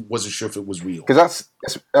really wasn't sure if it was real. Because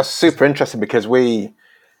that's super interesting because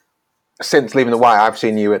since leaving The Wire, I've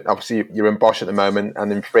seen you obviously you're in Bosch at the moment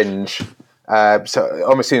and in Fringe. So it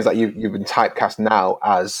almost seems like you've been typecast now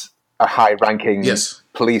as a high-ranking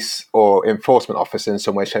police or enforcement officer in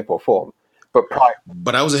some way, shape, or form.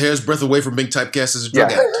 But I was a hair's breadth away from being typecast as a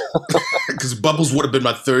drug addict, because Bubbles would have been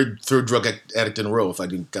my third drug addict in a row if I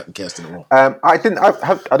didn't gotten cast in a role. I didn't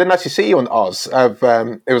actually see you on Oz.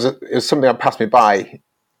 It was something that passed me by,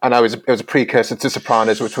 and it was a precursor to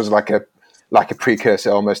Sopranos, which was like a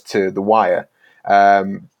precursor almost to The Wire.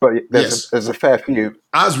 But there's a fair few.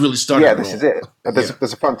 I was really starting. Yeah, this is it.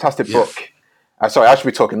 There's a fantastic book. Sorry, I should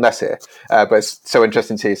be talking less here, but it's so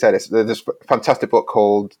interesting to you said it. There's a fantastic book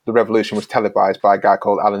called The Revolution was televised by a guy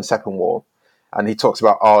called Alan Sepinwall, and he talks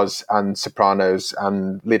about Oz and Sopranos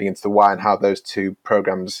and leading into The Wire and how those two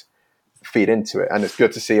programs feed into it. And it's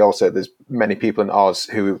good to see also there's many people in Oz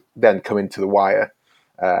who then come into The Wire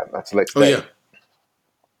at a later date.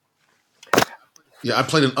 Yeah, I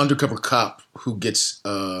played an undercover cop who gets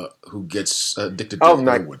addicted to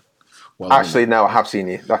heroin. Actually, no, I have seen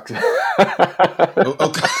you. Okay.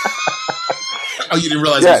 Oh, you didn't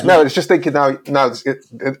realize? Yeah, no, it's just thinking now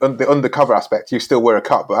the undercover aspect. You still were a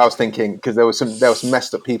cop, but I was thinking because there was some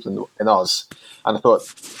messed up people in Oz, and I thought,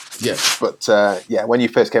 but when you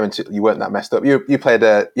first came into, you weren't that messed up. You had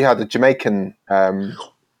a Jamaican. That's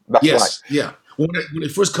right. Yeah. When they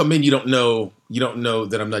first come in, you don't know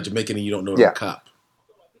that I'm not Jamaican, and you don't know I'm a cop.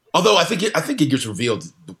 Although I think it gets revealed,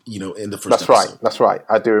 in the first episode. That's right.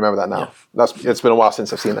 I do remember that now. Yeah. It's been a while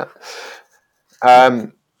since I've seen that.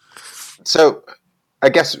 So I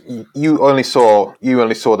guess you only saw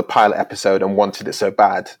the pilot episode and wanted it so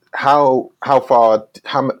bad. How far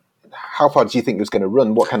do you think it was going to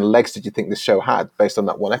run? What kind of legs did you think this show had based on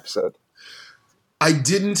that one episode? I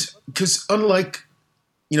didn't, because unlike,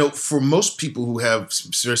 for most people who have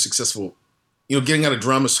very successful, getting out of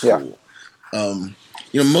drama school,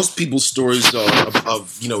 most people's stories are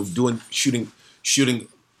of shooting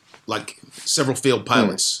like several failed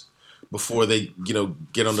pilots before they,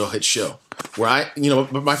 get onto a hit show. Where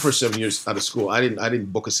my first 7 years out of school, I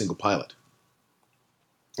didn't book a single pilot.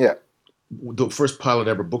 Yeah. The first pilot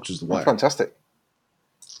I ever booked was The Wire. That's fantastic.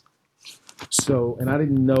 So, and I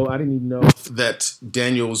didn't even know that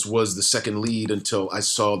Daniels was the second lead until I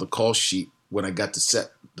saw the call sheet when I got to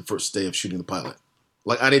set the first day of shooting the pilot.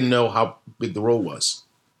 Like, I didn't know how big the role was.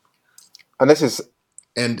 And this is...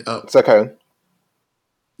 And... it's okay.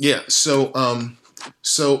 Yeah, so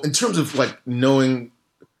in terms of, like, knowing,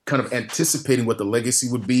 kind of anticipating what the legacy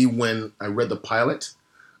would be when I read the pilot,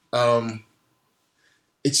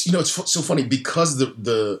 it's, it's so funny because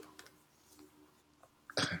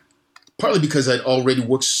partly because I'd already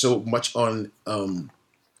worked so much on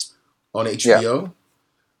HBO,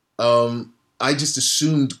 I just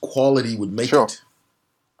assumed quality would make it.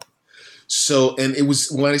 So, and it was,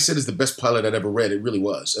 when I said it's the best pilot I'd ever read, it really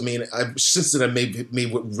was. I mean, since then I read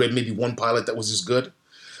maybe one pilot that was as good,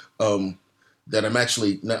 that I'm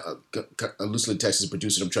actually loosely attached as a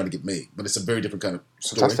producer. I'm trying to get made, but it's a very different kind of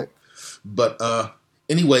story. Fantastic. But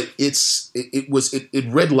anyway, it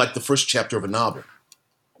read like the first chapter of a novel.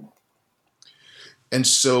 And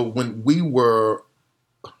so when we were,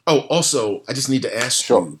 also I just need to ask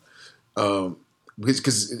you,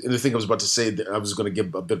 because the thing I was about to say, that I was going to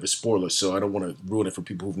give a bit of a spoiler, so I don't want to ruin it for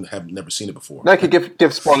people who have never seen it before. No, you could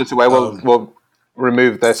give spoilers away. We'll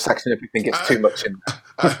remove the section if you think it's too much in.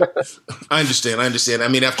 I understand. I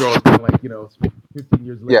mean, after all, 15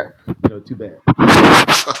 years later, too bad.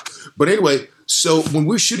 But anyway, so when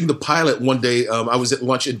we were shooting the pilot one day, I was at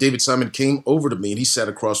lunch and David Simon came over to me and he sat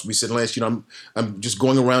across from me. He said, Lance, I'm just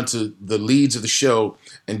going around to the leads of the show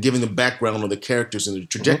and giving them background on the characters and the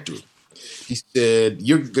trajectory. Mm-hmm. He said,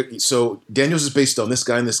 so Daniels is based on this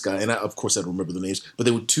guy and this guy. And of course, I don't remember the names, but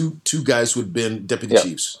they were two guys who had been deputy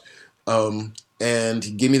chiefs. And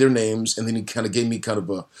he gave me their names, and then he kind of gave me kind of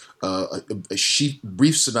a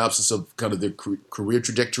brief synopsis of kind of their career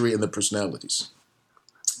trajectory and their personalities.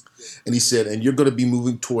 And he said, and you're going to be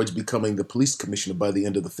moving towards becoming the police commissioner by the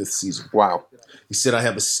end of the 5th season. Wow. He said, I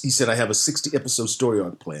have a 60 episode story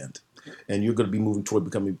arc planned, and you're going to be moving toward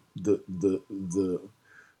becoming the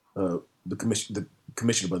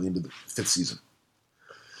commissioner by the end of the 5th season.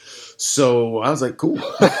 So I was like, cool.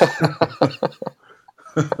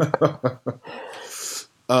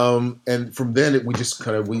 And from then we just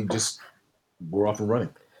were off and running.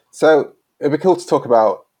 So it'd be cool to talk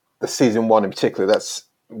about the season 1 in particular. That's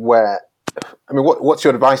where, I mean, what's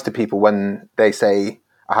your advice to people when they say,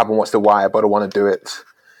 I haven't watched The Wire, but I want to do it?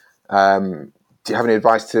 Do you have any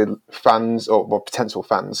advice to fans or potential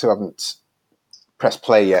fans who haven't pressed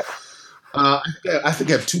play yet? I think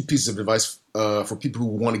I have 2 pieces of advice for people who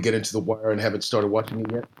want to get into The Wire and haven't started watching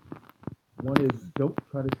it yet. One is, don't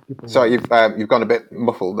try to skip away. Sorry, you've gone a bit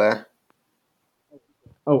muffled there.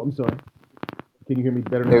 Oh, I'm sorry. Can you hear me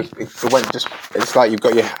better now? It went just. It's like you've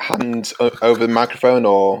got your hand over the microphone,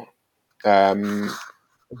 or Is it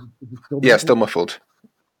still yeah, muffled? still muffled.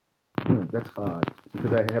 That's odd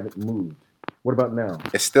because I haven't moved. What about now?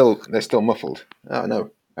 They're still muffled. Oh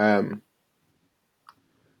no.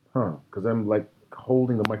 Because I'm like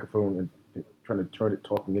holding the microphone and trying to turn it,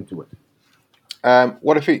 talking into it.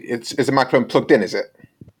 What if is the microphone plugged in? Is it?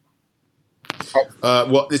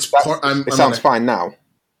 Well, it's part. It sounds fine now.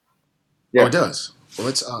 Yeah. Oh, it does. Well,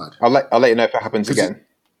 that's odd. I'll let you know if it happens again.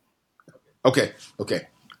 Okay.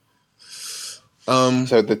 So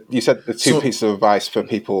you said the two pieces of advice for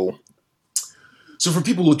people. So for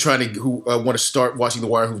people who want to start watching The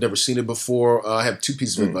Wire who've never seen it before, I have two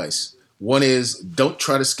pieces of advice. One is don't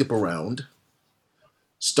try to skip around.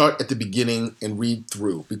 Start at the beginning and read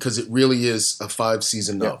through because it really is a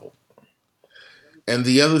 5-season novel. And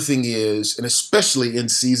the other thing is, and especially in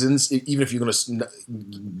seasons, even if you're going to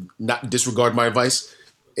not disregard my advice,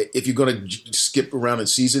 if you're going to skip around in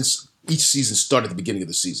seasons, each season start at the beginning of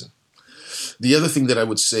the season. The other thing that I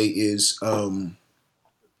would say is, oh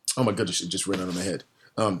my goodness, it just ran out of my head.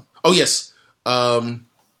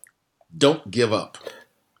 Don't give up.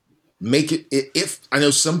 Make it. If I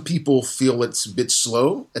know some people feel it's a bit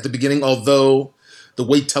slow at the beginning, although the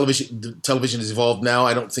way television has evolved now,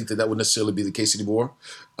 I don't think that would necessarily be the case anymore,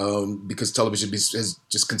 because television has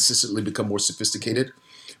just consistently become more sophisticated.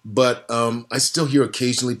 But I still hear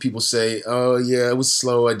occasionally people say, "Oh yeah, it was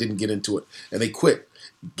slow. I didn't get into it," and they quit.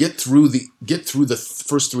 Get through the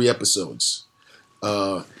first 3 episodes.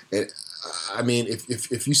 And, I mean,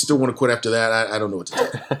 if you still want to quit after that, I don't know what to tell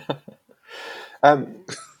you.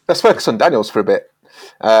 Let's focus on Daniels for a bit.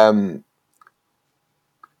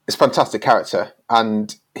 He's a fantastic character,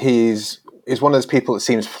 and he's one of those people that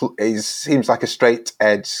seems like a straight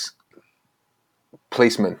edge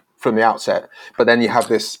policeman from the outset, but then you have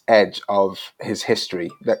this edge of his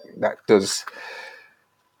history that does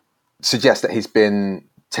suggest that he's been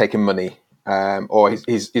taking money, or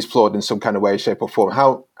he's flawed in some kind of way, shape, or form.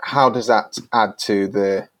 How does that add to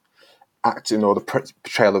the acting or the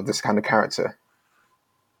portrayal of this kind of character?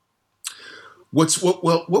 What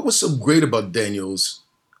was so great about Daniels,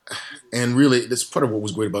 and really that's part of what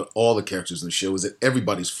was great about all the characters in the show, is that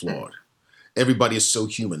everybody's flawed. Everybody is so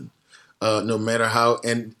human, no matter how.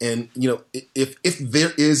 And you know, if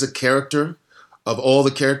there is a character of all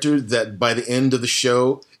the characters that by the end of the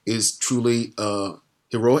show is truly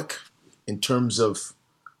heroic in terms of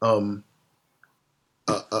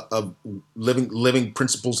living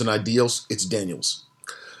principles and ideals, it's Daniels.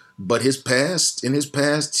 But in his past,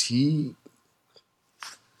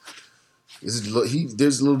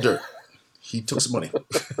 there's a little dirt. He took some money,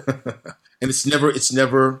 and it's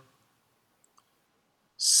never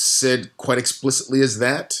said quite explicitly as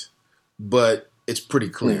that, but it's pretty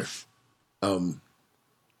clear.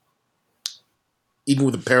 Even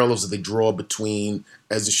with the parallels that they draw between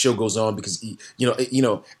as the show goes on, because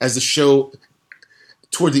as the show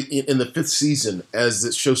in the 5th season, as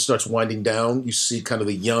the show starts winding down, you see kind of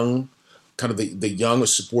the young or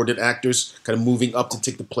supported actors kind of moving up to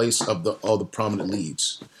take the place of all the prominent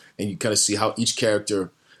leads, and you kind of see how each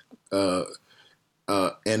character oh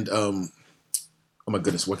my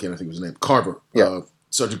goodness, what can't I think of his name? Carver. Yeah.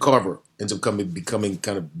 Sergeant Carver ends up becoming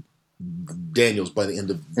kind of Daniels by the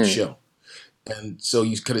end of the show, and so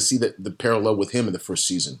you kind of see that the parallel with him in the 1st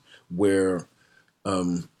season, where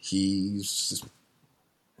he's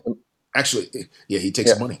actually he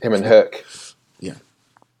takes money. Him and Herc.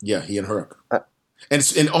 Yeah, he and Herc.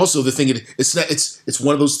 And also the thing, it's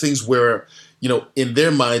one of those things where, you know, in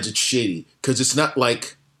their minds it's shady, because it's not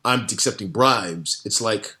like I'm accepting bribes. It's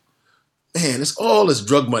like, man, it's all this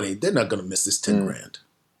drug money. They're not going to miss this 10 grand.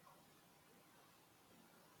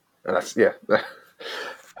 And that's yeah,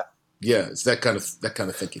 it's that kind of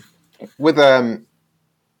thinking. With in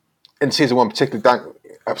season 1, particularly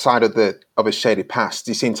outside of his shady past,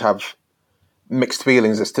 you seem to have mixed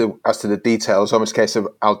feelings as to the details. Almost a case of,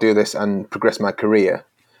 I'll do this and progress my career,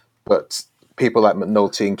 but people like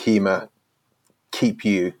McNulty and Kima keep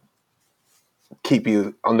you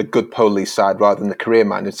on the good police side rather than the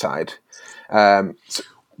career-minded side.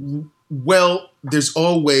 Well, there's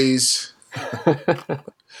always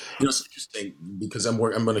it's interesting because I'm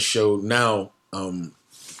on a show now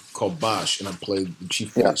called Bosch, and I play the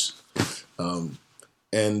chief police.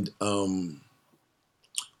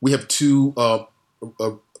 We have 2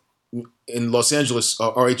 in Los Angeles.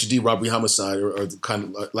 RHD, robbery homicide, are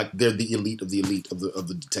kind of like they're the elite of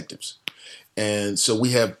the detectives, and so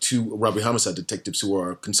we have 2 robbery homicide detectives who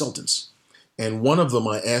are consultants. And one of them,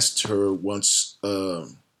 I asked her once. I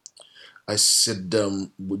said,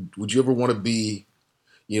 "Would you ever want to be,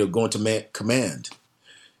 going to command.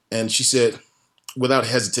 And she said, without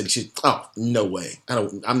hesitating, she said, "Oh, no way!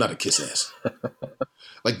 I'm not a kiss ass."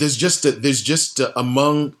 Like there's just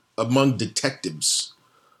among detectives,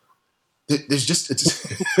 there's just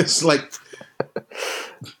it's like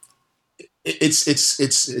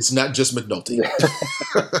it's not just McNulty.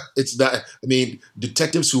 It's not. I mean,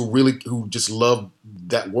 detectives who just love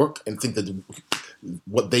that work and think that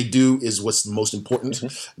what they do is what's the most important.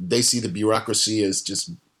 Mm-hmm. They see the bureaucracy as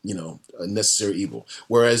just a necessary evil,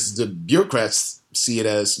 whereas the bureaucrats see it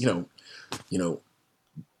as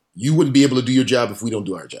you wouldn't be able to do your job if we don't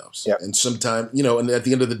do our jobs. Yep. And sometimes and at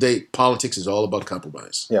the end of the day, politics is all about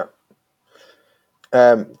compromise. Yeah.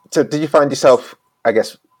 So did you find yourself, I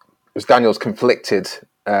guess, was Daniels conflicted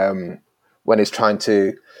when he's trying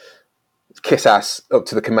to kiss ass up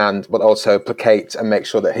to the command, but also placate and make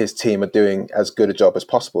sure that his team are doing as good a job as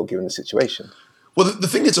possible given the situation? Well, the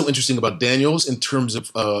thing that's so interesting about Daniels in terms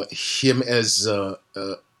of him as a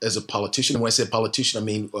politician, and when I say politician, I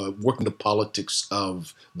mean working the politics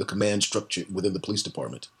of the command structure within the police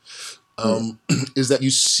department, is that you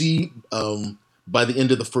see by the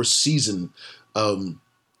end of the first season,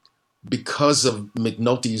 because of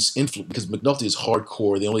McNulty's influence, because McNulty is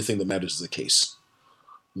hardcore, the only thing that matters is the case.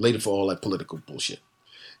 Later for all that political bullshit.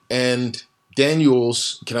 And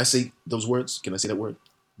Daniels, can I say those words? Can I say that word?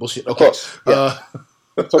 Bullshit? Okay. Of course. Yeah.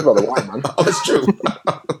 Talk about the wine, man. Oh, that's true.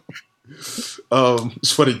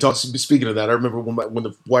 It's funny. Speaking of that, I remember when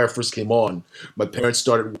the Wire first came on, my parents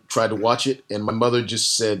tried to watch it, and my mother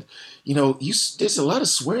just said, there's a lot of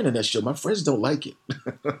swearing in that show. My friends don't like it.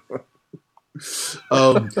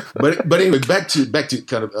 But anyway, back to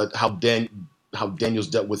kind of how Daniels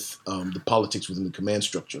dealt with the politics within the command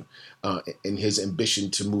structure and his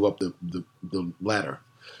ambition to move up the ladder.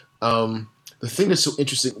 The thing that's so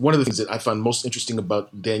interesting, one of the things that I find most interesting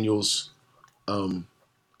about Daniels'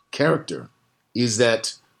 character is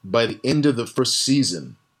that by the end of the first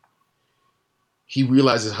season, he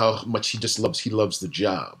realizes how much he loves the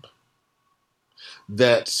job.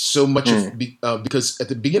 That so much because at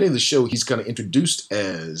the beginning of the show, he's kind of introduced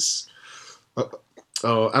as I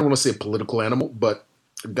don't want to say a political animal, but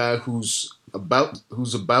a guy who's about the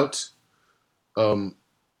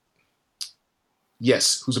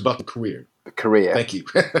career. The career. Thank you.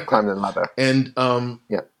 Climbing the ladder. And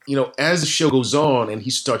as the show goes on and he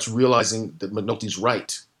starts realizing that McNulty's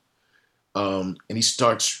right, and he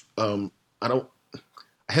starts I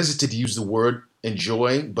hesitate to use the word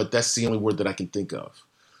enjoy, but that's the only word that I can think of.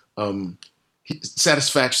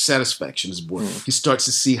 Satisfaction is the word. He starts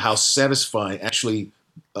to see how satisfying actually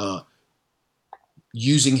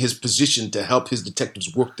using his position to help his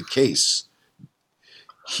detectives work the case.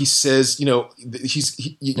 He says,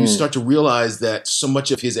 you start to realize that so much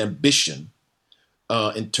of his ambition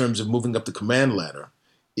in terms of moving up the command ladder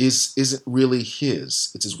isn't really his,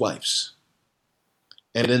 it's his wife's.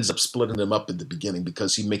 And it ends up splitting them up in the beginning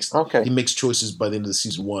because he makes choices by the end of the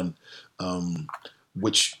season one,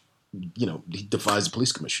 which he defies the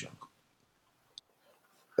police commissioner.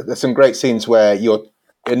 There's some great scenes where you're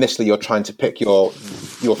trying to pick your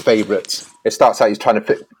favorite. It starts out you're trying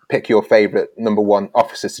to pick your favorite number one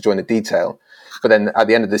officers to join the detail, but then at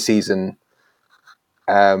the end of the season,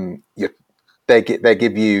 they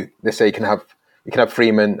say you can have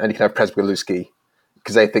Freeman and you can have Presbyalewski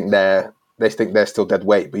because they think they're still dead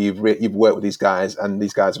weight, but you've worked with these guys and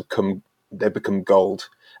these guys they've become gold.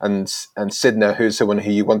 And Sidner, who's someone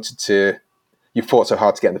who you fought so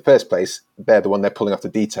hard to get in the first place, they're the one they're pulling off the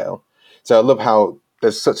detail. So I love how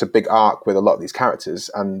there's such a big arc with a lot of these characters,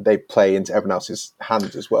 and they play into everyone else's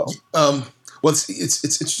hands as well. Well, it's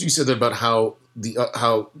interesting you said that about how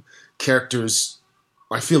how characters.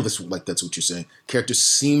 I feel that's what you're saying. Characters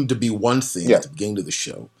seem to be one thing at the beginning of the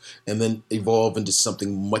show, and then evolve into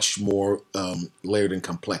something much more layered and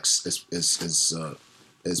complex as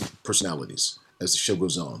personalities as the show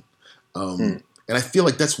goes on. And I feel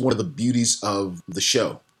like that's one of the beauties of the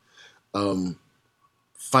show.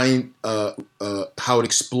 Find how it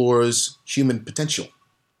explores human potential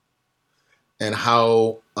and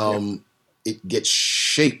how it gets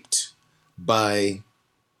shaped by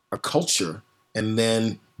a culture and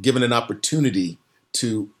then given an opportunity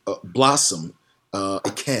to blossom,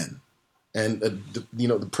 it can. And the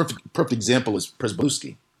perfect example is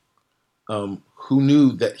Presbyalewski, who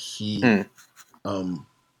knew that he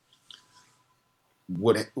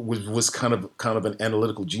was kind of an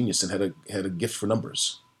analytical genius and had a gift for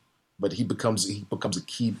numbers, but he becomes a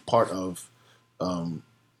key part of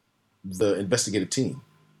the investigative team.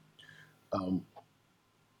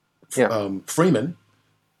 Freeman,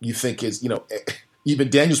 you think is even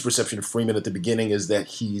Daniel's perception of Freeman at the beginning is that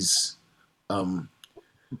he's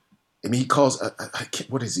I mean, he calls. I can't,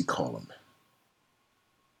 what does he call him?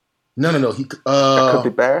 No. He A cuddly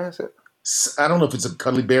bear, is it? I don't know if it's a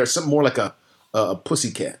cuddly bear, something more like a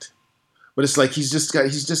pussy cat. But it's like he's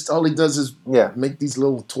just all he does is make these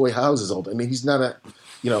little toy houses all day. I mean, he's not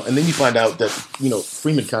and then you find out that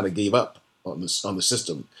Freeman kind of gave up on the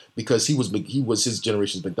system because he was his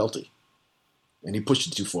generation's McNulty, and he pushed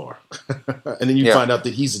it too far. And then you find out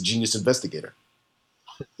that he's a genius investigator.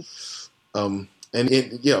 I mean,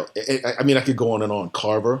 I could go on and on.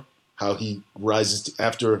 Carver, how he rises to,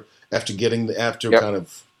 after kind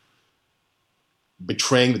of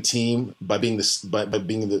betraying the team by being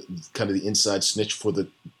the kind of the inside snitch for the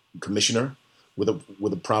commissioner with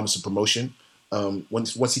a promise of promotion.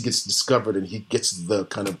 Once he gets discovered and he gets the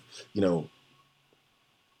kind of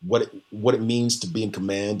what it means to be in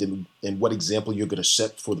command and what example you're going to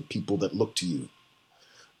set for the people that look to you.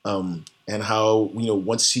 And how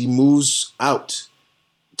once he moves out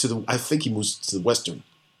I think he moves to the western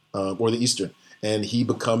or the eastern, and he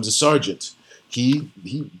becomes a sergeant. He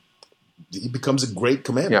becomes a great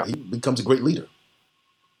commander. Yeah. He becomes a great leader.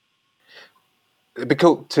 It'd be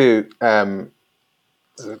cool to.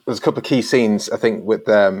 There's a couple of key scenes I think with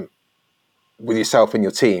yourself and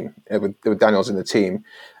your team, with Daniels and the team.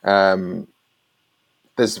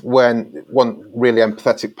 There's one really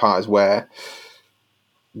empathetic part is where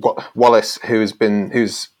Wallace, who's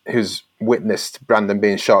witnessed Brandon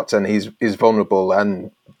being shot, and he's vulnerable,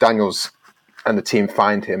 and Daniels and the team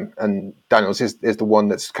find him, and Daniels is the one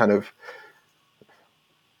that's kind of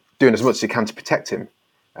doing as much as he can to protect him.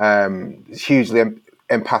 Hugely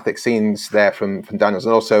empathic scenes there from Daniels,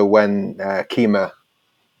 and also when Kima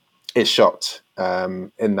is shot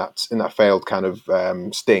in that failed kind of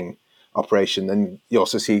sting operation, and you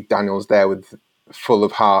also see Daniels there with full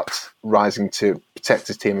of heart, rising to protect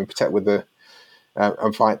his team and protect with the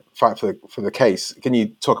and fight for the case. Can you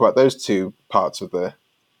talk about those two parts of the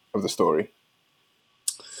story?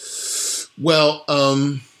 Well,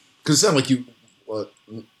 because it sounds like you.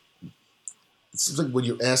 It seems like what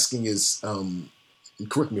you're asking is,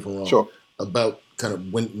 correct me if I'm wrong. Sure. About kind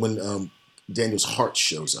of when Daniel's heart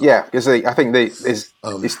shows up. Yeah, because I think no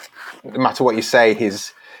matter what you say,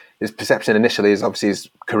 his perception initially is obviously he's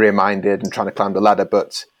career-minded and trying to climb the ladder.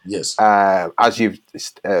 But yes, as you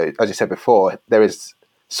said before, there is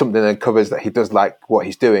something that uncovers that he does like what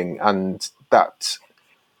he's doing, and that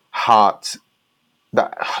heart,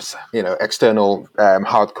 that external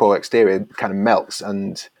hardcore exterior kind of melts,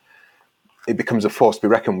 and it becomes a force to be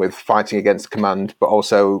reckoned with, fighting against command, but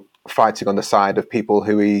also fighting on the side of people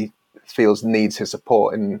who he feels needs his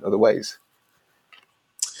support in other ways.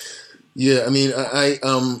 Yeah, I mean, I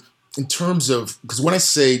in terms of, because when I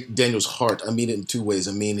say Daniel's heart, I mean it in two ways.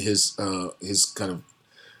 I mean his kind of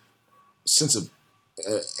sense of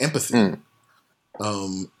empathy,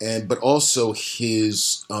 but also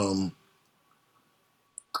his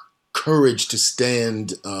courage to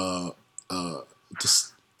stand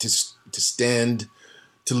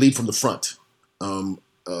to lead from the front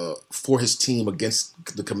for his team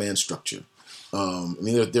against the command structure. I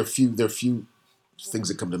mean, there are few things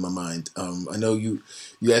that come to my mind. I know you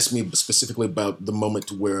asked me specifically about the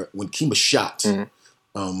moment when Kima's shot,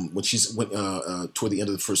 when she's toward the end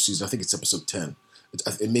of the first season. I think it's episode 10.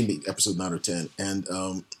 It may be episode 9 or 10,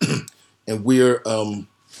 and we're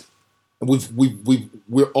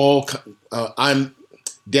all.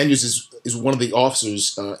 Daniels is one of the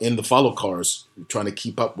officers in the follow cars trying to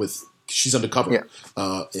keep up with. She's undercover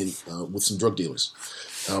with some drug dealers,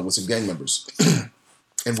 with some gang members,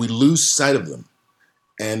 and we lose sight of them.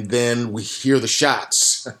 And then we hear the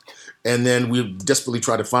shots, and then we desperately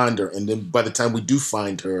try to find her. And then by the time we do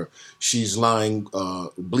find her, she's lying,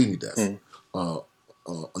 bleeding to death on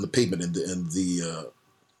the pavement, and the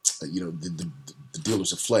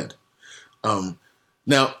dealers have fled.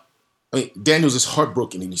 Now, I mean, Daniels is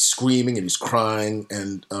heartbroken, and he's screaming and he's crying,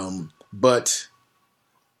 and but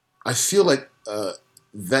I feel like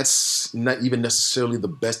that's not even necessarily the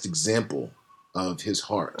best example of his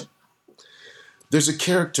heart. There's a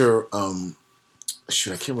character, I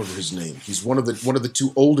can't remember his name. He's one of the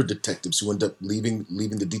two older detectives who end up leaving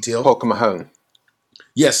the detail. Polk Mahone.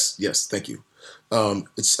 Yes, thank you. I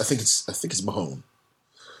think it's Mahone.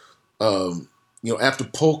 After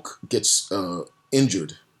Polk gets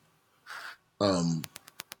injured on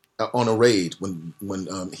a raid when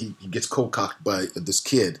he gets cold cocked by this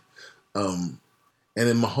kid, and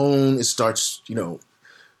then Mahone starts,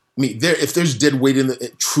 I mean, if there's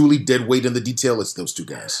truly dead weight in the detail, it's those two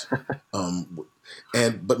guys.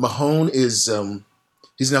 But Mahone is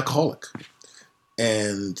he's an alcoholic,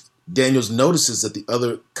 and Daniels notices that the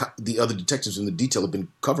other detectives in the detail have been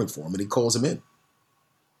covering for him, and he calls him in.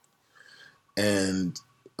 and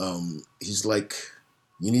he's like,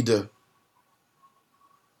 you need to,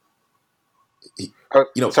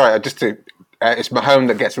 Sorry, it's Mahone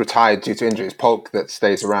that gets retired due to injury. It's Polk that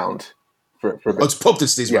stays around for a bit. Oh, it's Polk that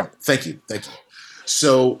stays around. Thank you.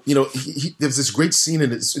 So, there's this great scene,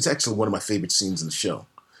 and it's actually one of my favorite scenes in the show,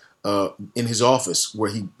 in his office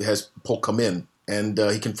where he has Polk come in, and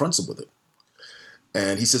he confronts him with it.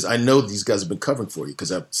 And he says, I know these guys have been covering for you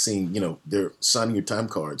because I've seen, they're signing your time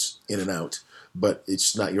cards in and out, but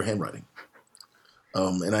it's not your handwriting.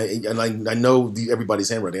 And I know everybody's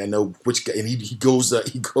handwriting. I know which guy, and he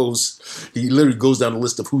literally goes down the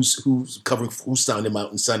list of who's covering, who's signing him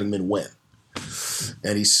out and signing him in when.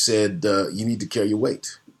 And he said, you need to carry your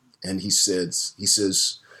weight. And he says, you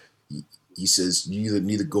either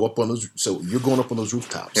need to go up on those. So you're going up on those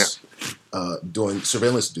rooftops, doing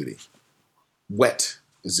surveillance duty. Wet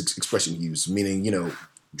is the expression he used, meaning,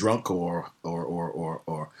 drunk or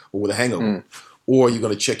with a hangover, or you're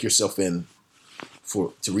going to check yourself in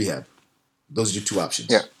to rehab. Those are your two options.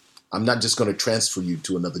 Yeah. I'm not just going to transfer you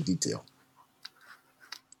to another detail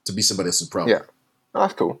to be somebody else's problem. Yeah. Oh,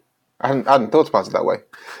 that's cool. I hadn't thought about it that way.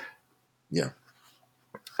 Yeah.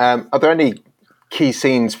 Are there any key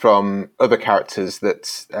scenes from other characters that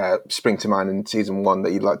spring to mind in season 1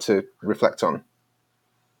 that you'd like to reflect on?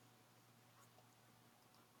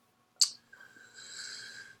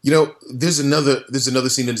 There's another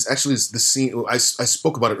scene, and it's actually the scene I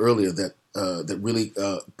spoke about it earlier that really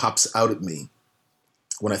pops out at me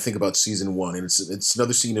when I think about season 1, and it's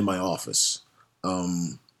another scene in my office,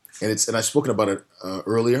 and I've spoken about it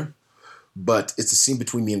earlier, but it's a scene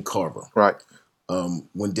between me and Carver, right?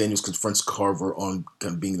 When Daniels confronts Carver on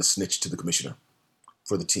kind of being a snitch to the commissioner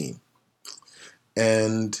for the team,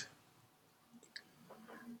 and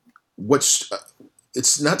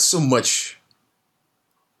it's not so much.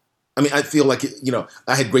 I mean, I feel like,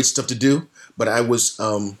 I had great stuff to do, but I was,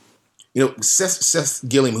 Seth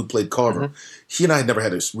Gilliam, who played Carver, he and I had never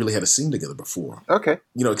really had a scene together before. Okay.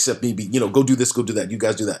 Except maybe, go do this, go do that. You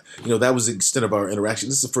guys do that. That was the extent of our interaction.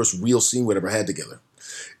 This is the first real scene we ever had together.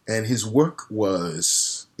 And his work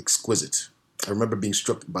was exquisite. I remember being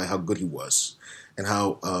struck by how good he was and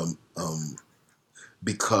how,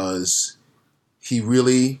 because he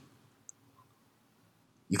really,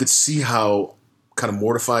 you could see how kind of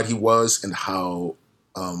mortified he was and how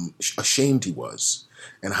ashamed he was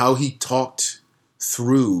and how he talked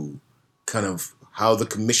through kind of how the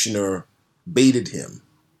commissioner baited him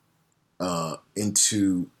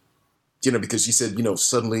into, because he said,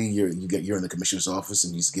 suddenly you're in the commissioner's office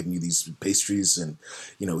and he's giving you these pastries and,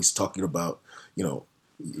 he's talking about,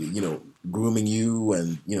 grooming you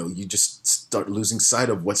and, you just start losing sight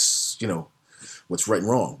of what's right and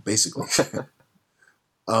wrong, basically.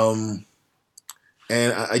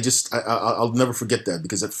 And I'll never forget that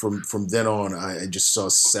because from then on, I just saw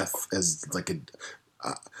Seth as like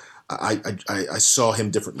I saw him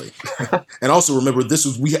differently. And also remember,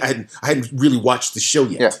 I hadn't really watched the show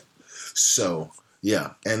yet. Yeah. So,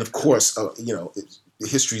 yeah. And of course,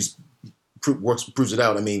 history's proves it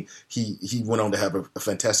out. I mean, he went on to have a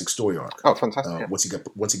fantastic story arc. Oh, fantastic. Once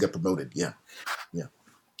he got promoted. Yeah. Yeah.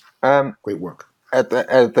 Great work. Are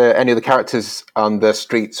there any of the characters on the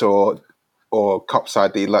streets or cop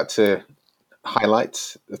side that you'd like to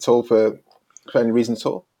highlight at all for any reason at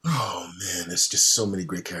all? Oh man, there's just so many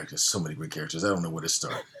great characters. I don't know where to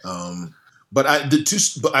start. But I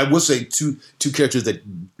will say two characters that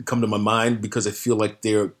come to my mind because I feel like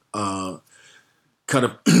they're kind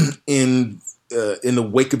of in the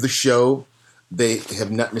wake of the show. They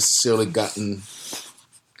have not necessarily gotten.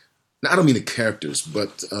 Now, I don't mean the characters,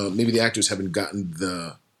 but maybe the actors haven't gotten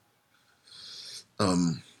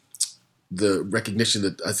the recognition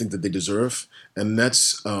that I think that they deserve, and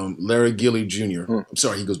that's Larry Gilly Jr. I'm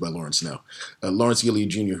sorry, he goes by Lawrence now. Lawrence Gilly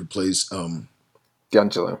Jr., who plays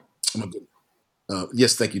D'Angelo.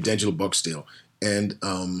 Yes, thank you, D'Angelo Barksdale, and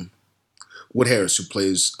Wood Harris, who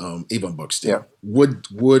plays Avon Barksdale. Yeah.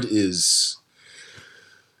 Wood is,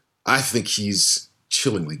 I think he's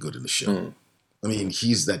chillingly good in the show. I mean,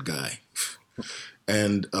 he's that guy,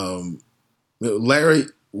 and Larry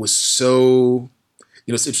was so.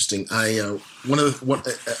 It's interesting. One of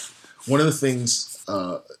the things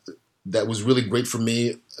that was really great for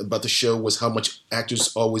me about the show was how much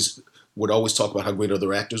actors would always talk about how great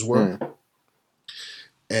other actors were,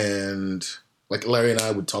 and like Larry and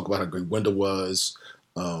I would talk about how great Wendell was.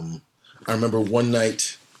 I remember one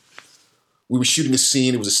night we were shooting a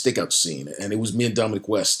scene. It was a stakeout scene, and it was me and Dominic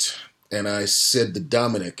West. And I said to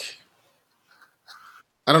Dominic,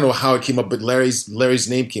 I don't know how it came up, but Larry's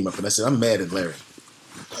name came up, and I said, I'm mad at Larry.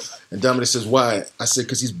 And Dominic says, why? I said,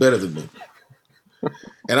 because he's better than me.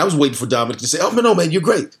 And I was waiting for Dominic to say, "Oh no, man, you're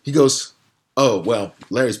great." He goes, "Oh well,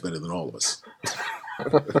 Larry's better than all of us."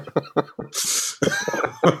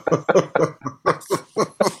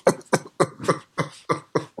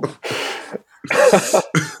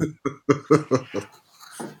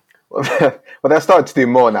 Well, they're starting to do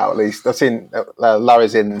more now. At least I've seen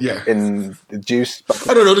Larry's in the Juice.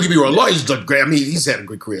 I don't know. Don't get me wrong. Larry's done great. I mean, he's had a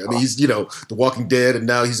great career. I mean, he's The Walking Dead, and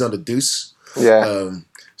now he's on the Deuce. Yeah.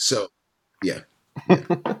 So, yeah.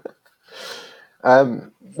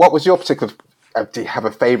 What was your particular? Do you have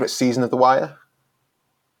a favorite season of The Wire?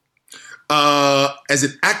 As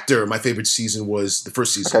an actor, my favorite season was the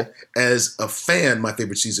first season. Okay. As a fan, my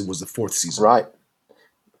favorite season was the fourth season. Right.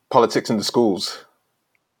 Politics in the schools.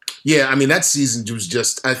 Yeah, I mean, that season was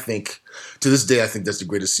just, I think, to this day, I think that's the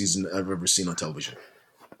greatest season I've ever seen on television.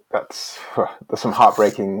 There's some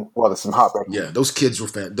heartbreaking. Well, there's some heartbreaking. Yeah, those kids are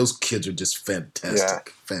just fantastic.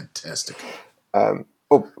 Yeah. Fantastic. Talking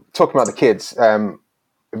about the kids, have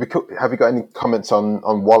you got any comments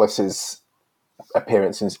on Wallace's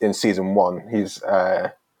appearance in season 1? He's,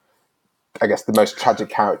 I guess, the most tragic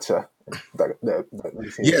character that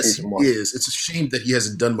we've seen in season 1. Yes, he is. It's a shame that he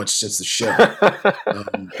hasn't done much since the show.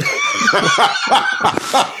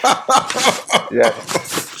 Yeah.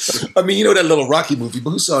 I mean, that little Rocky movie, but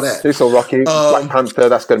who saw that? Who saw Rocky? Black Panther.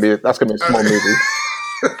 That's gonna be a small movie.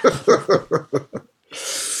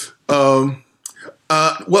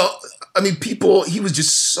 Well, I mean, he was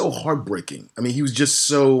just so heartbreaking. I mean, he was just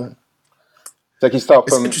so. Like it's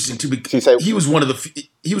interesting too because he was one of the few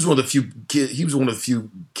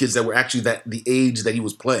kids that were actually the age that he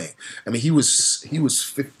was playing. I mean, he was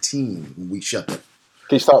 15 when we shot that.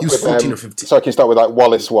 Can you start with 14 or 15? Sorry, can you start with like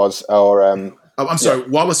Wallace was or? I'm sorry, yeah.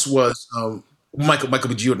 Wallace was Michael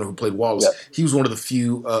B. Jordan, who played Wallace. Yeah. He was one of the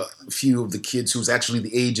few of the kids who was actually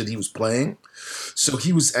the age that he was playing. So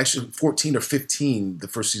he was actually 14 or 15 the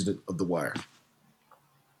first season of The Wire,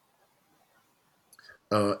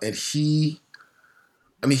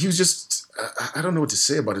 and he was just, I don't know what to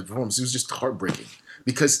say about his performance. It was just heartbreaking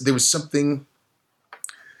because there was something,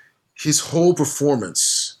 his whole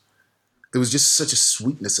performance, there was just such a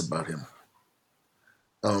sweetness about him,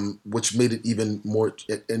 which made it even more,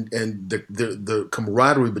 and the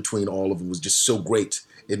camaraderie between all of them was just so great.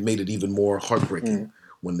 It made it even more heartbreaking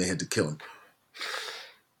when they had to kill him.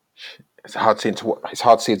 It's a hard scene to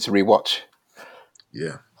rewatch.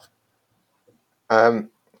 Yeah.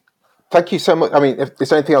 Thank you so much. I mean, if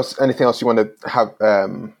there's anything else you want to have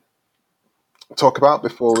talk about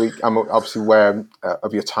before I'm obviously aware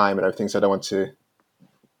of your time and everything, so I don't want to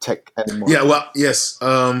take any more. Yeah. Well, yes.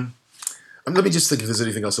 Let me just think if there's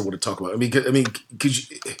anything else I want to talk about. The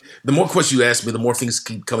more questions you ask me, the more things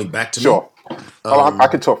keep coming back to me. Sure. I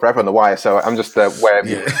could talk forever on The Wire, so I'm just wherever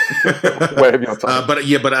you're talking.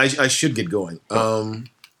 But I should get going.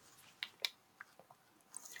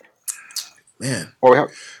 Man. Well,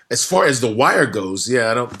 as far as The Wire goes,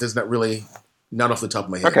 there's not off the top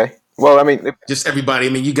of my head. Okay. Well, I mean, just everybody. I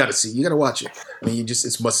mean, you got to watch it. I mean,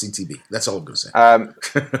 it's must see TV. That's all I'm going to say.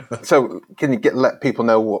 So, can you let people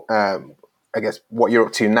know what, I guess, what you're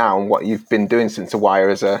up to now and what you've been doing since The Wire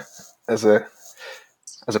as a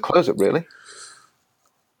close-up, really?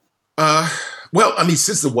 Well, I mean,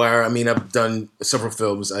 since The Wire, I mean, I've done several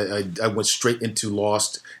films. I went straight into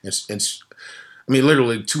Lost, and I mean,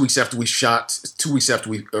 literally 2 weeks after we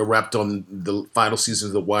wrapped on the final season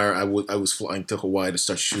of The Wire, I was flying to Hawaii to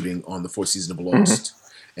start shooting on the fourth season of Lost.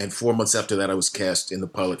 Mm-hmm. And 4 months after that, I was cast in the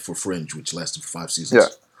pilot for Fringe, which lasted for 5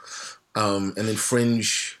 seasons. Yeah. And then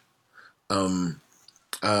Fringe,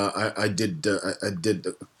 I did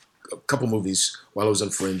a couple movies while I was on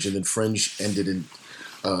Fringe, and then Fringe ended in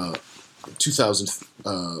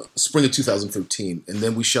spring of 2013, and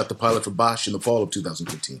then we shot the pilot for Bosch in the fall of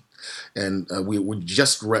 2015. And we're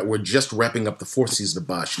just wrapping up the 4th season of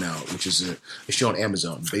Bosch now, which is a show on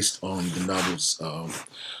Amazon based on the novels of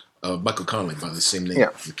Michael Connelly by the same name,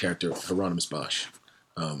 the character Hieronymus Bosch.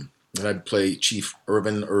 And I play Chief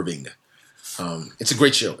Irvin Irving. It's a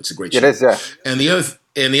great show. It is, yeah. And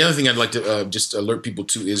the other thing I'd like to just alert people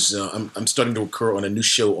to is I'm starting to occur on a new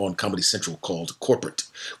show on Comedy Central called Corporate,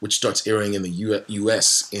 which starts airing in the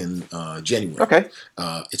U.S. in January. Okay.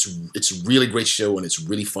 It's a really great show, and it's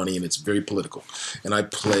really funny, and it's very political. And I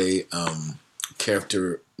play a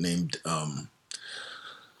character named oh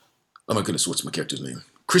my goodness, what's my character's name?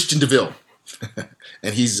 Christian DeVille,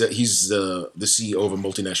 and he's the CEO of a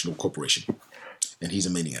multinational corporation, and he's a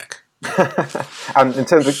maniac. And in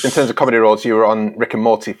terms of comedy roles, you were on Rick and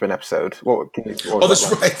Morty for an episode.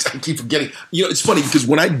 That's right. I keep forgetting. It's funny because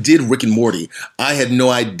when I did Rick and Morty, I had no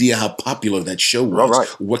idea how popular that show was. Right.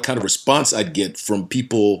 What kind of response I'd get from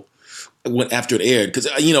people when after it aired, because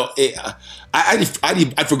I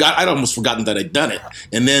forgot. I'd almost forgotten that I'd done it,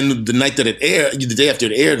 and then the night that it aired, the day after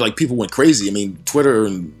it aired, like people went crazy. I mean, Twitter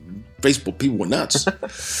and Facebook, people went nuts,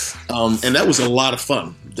 and that was a lot of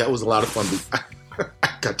fun. That was a lot of fun. I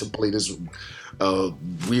got to play this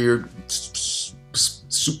weird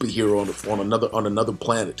superhero on another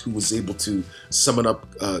planet who was able to summon up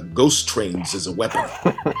ghost trains as a weapon.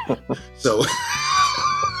 So.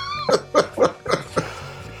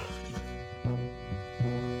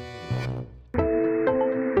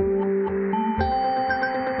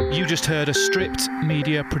 You just heard a Stripped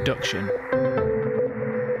Media production.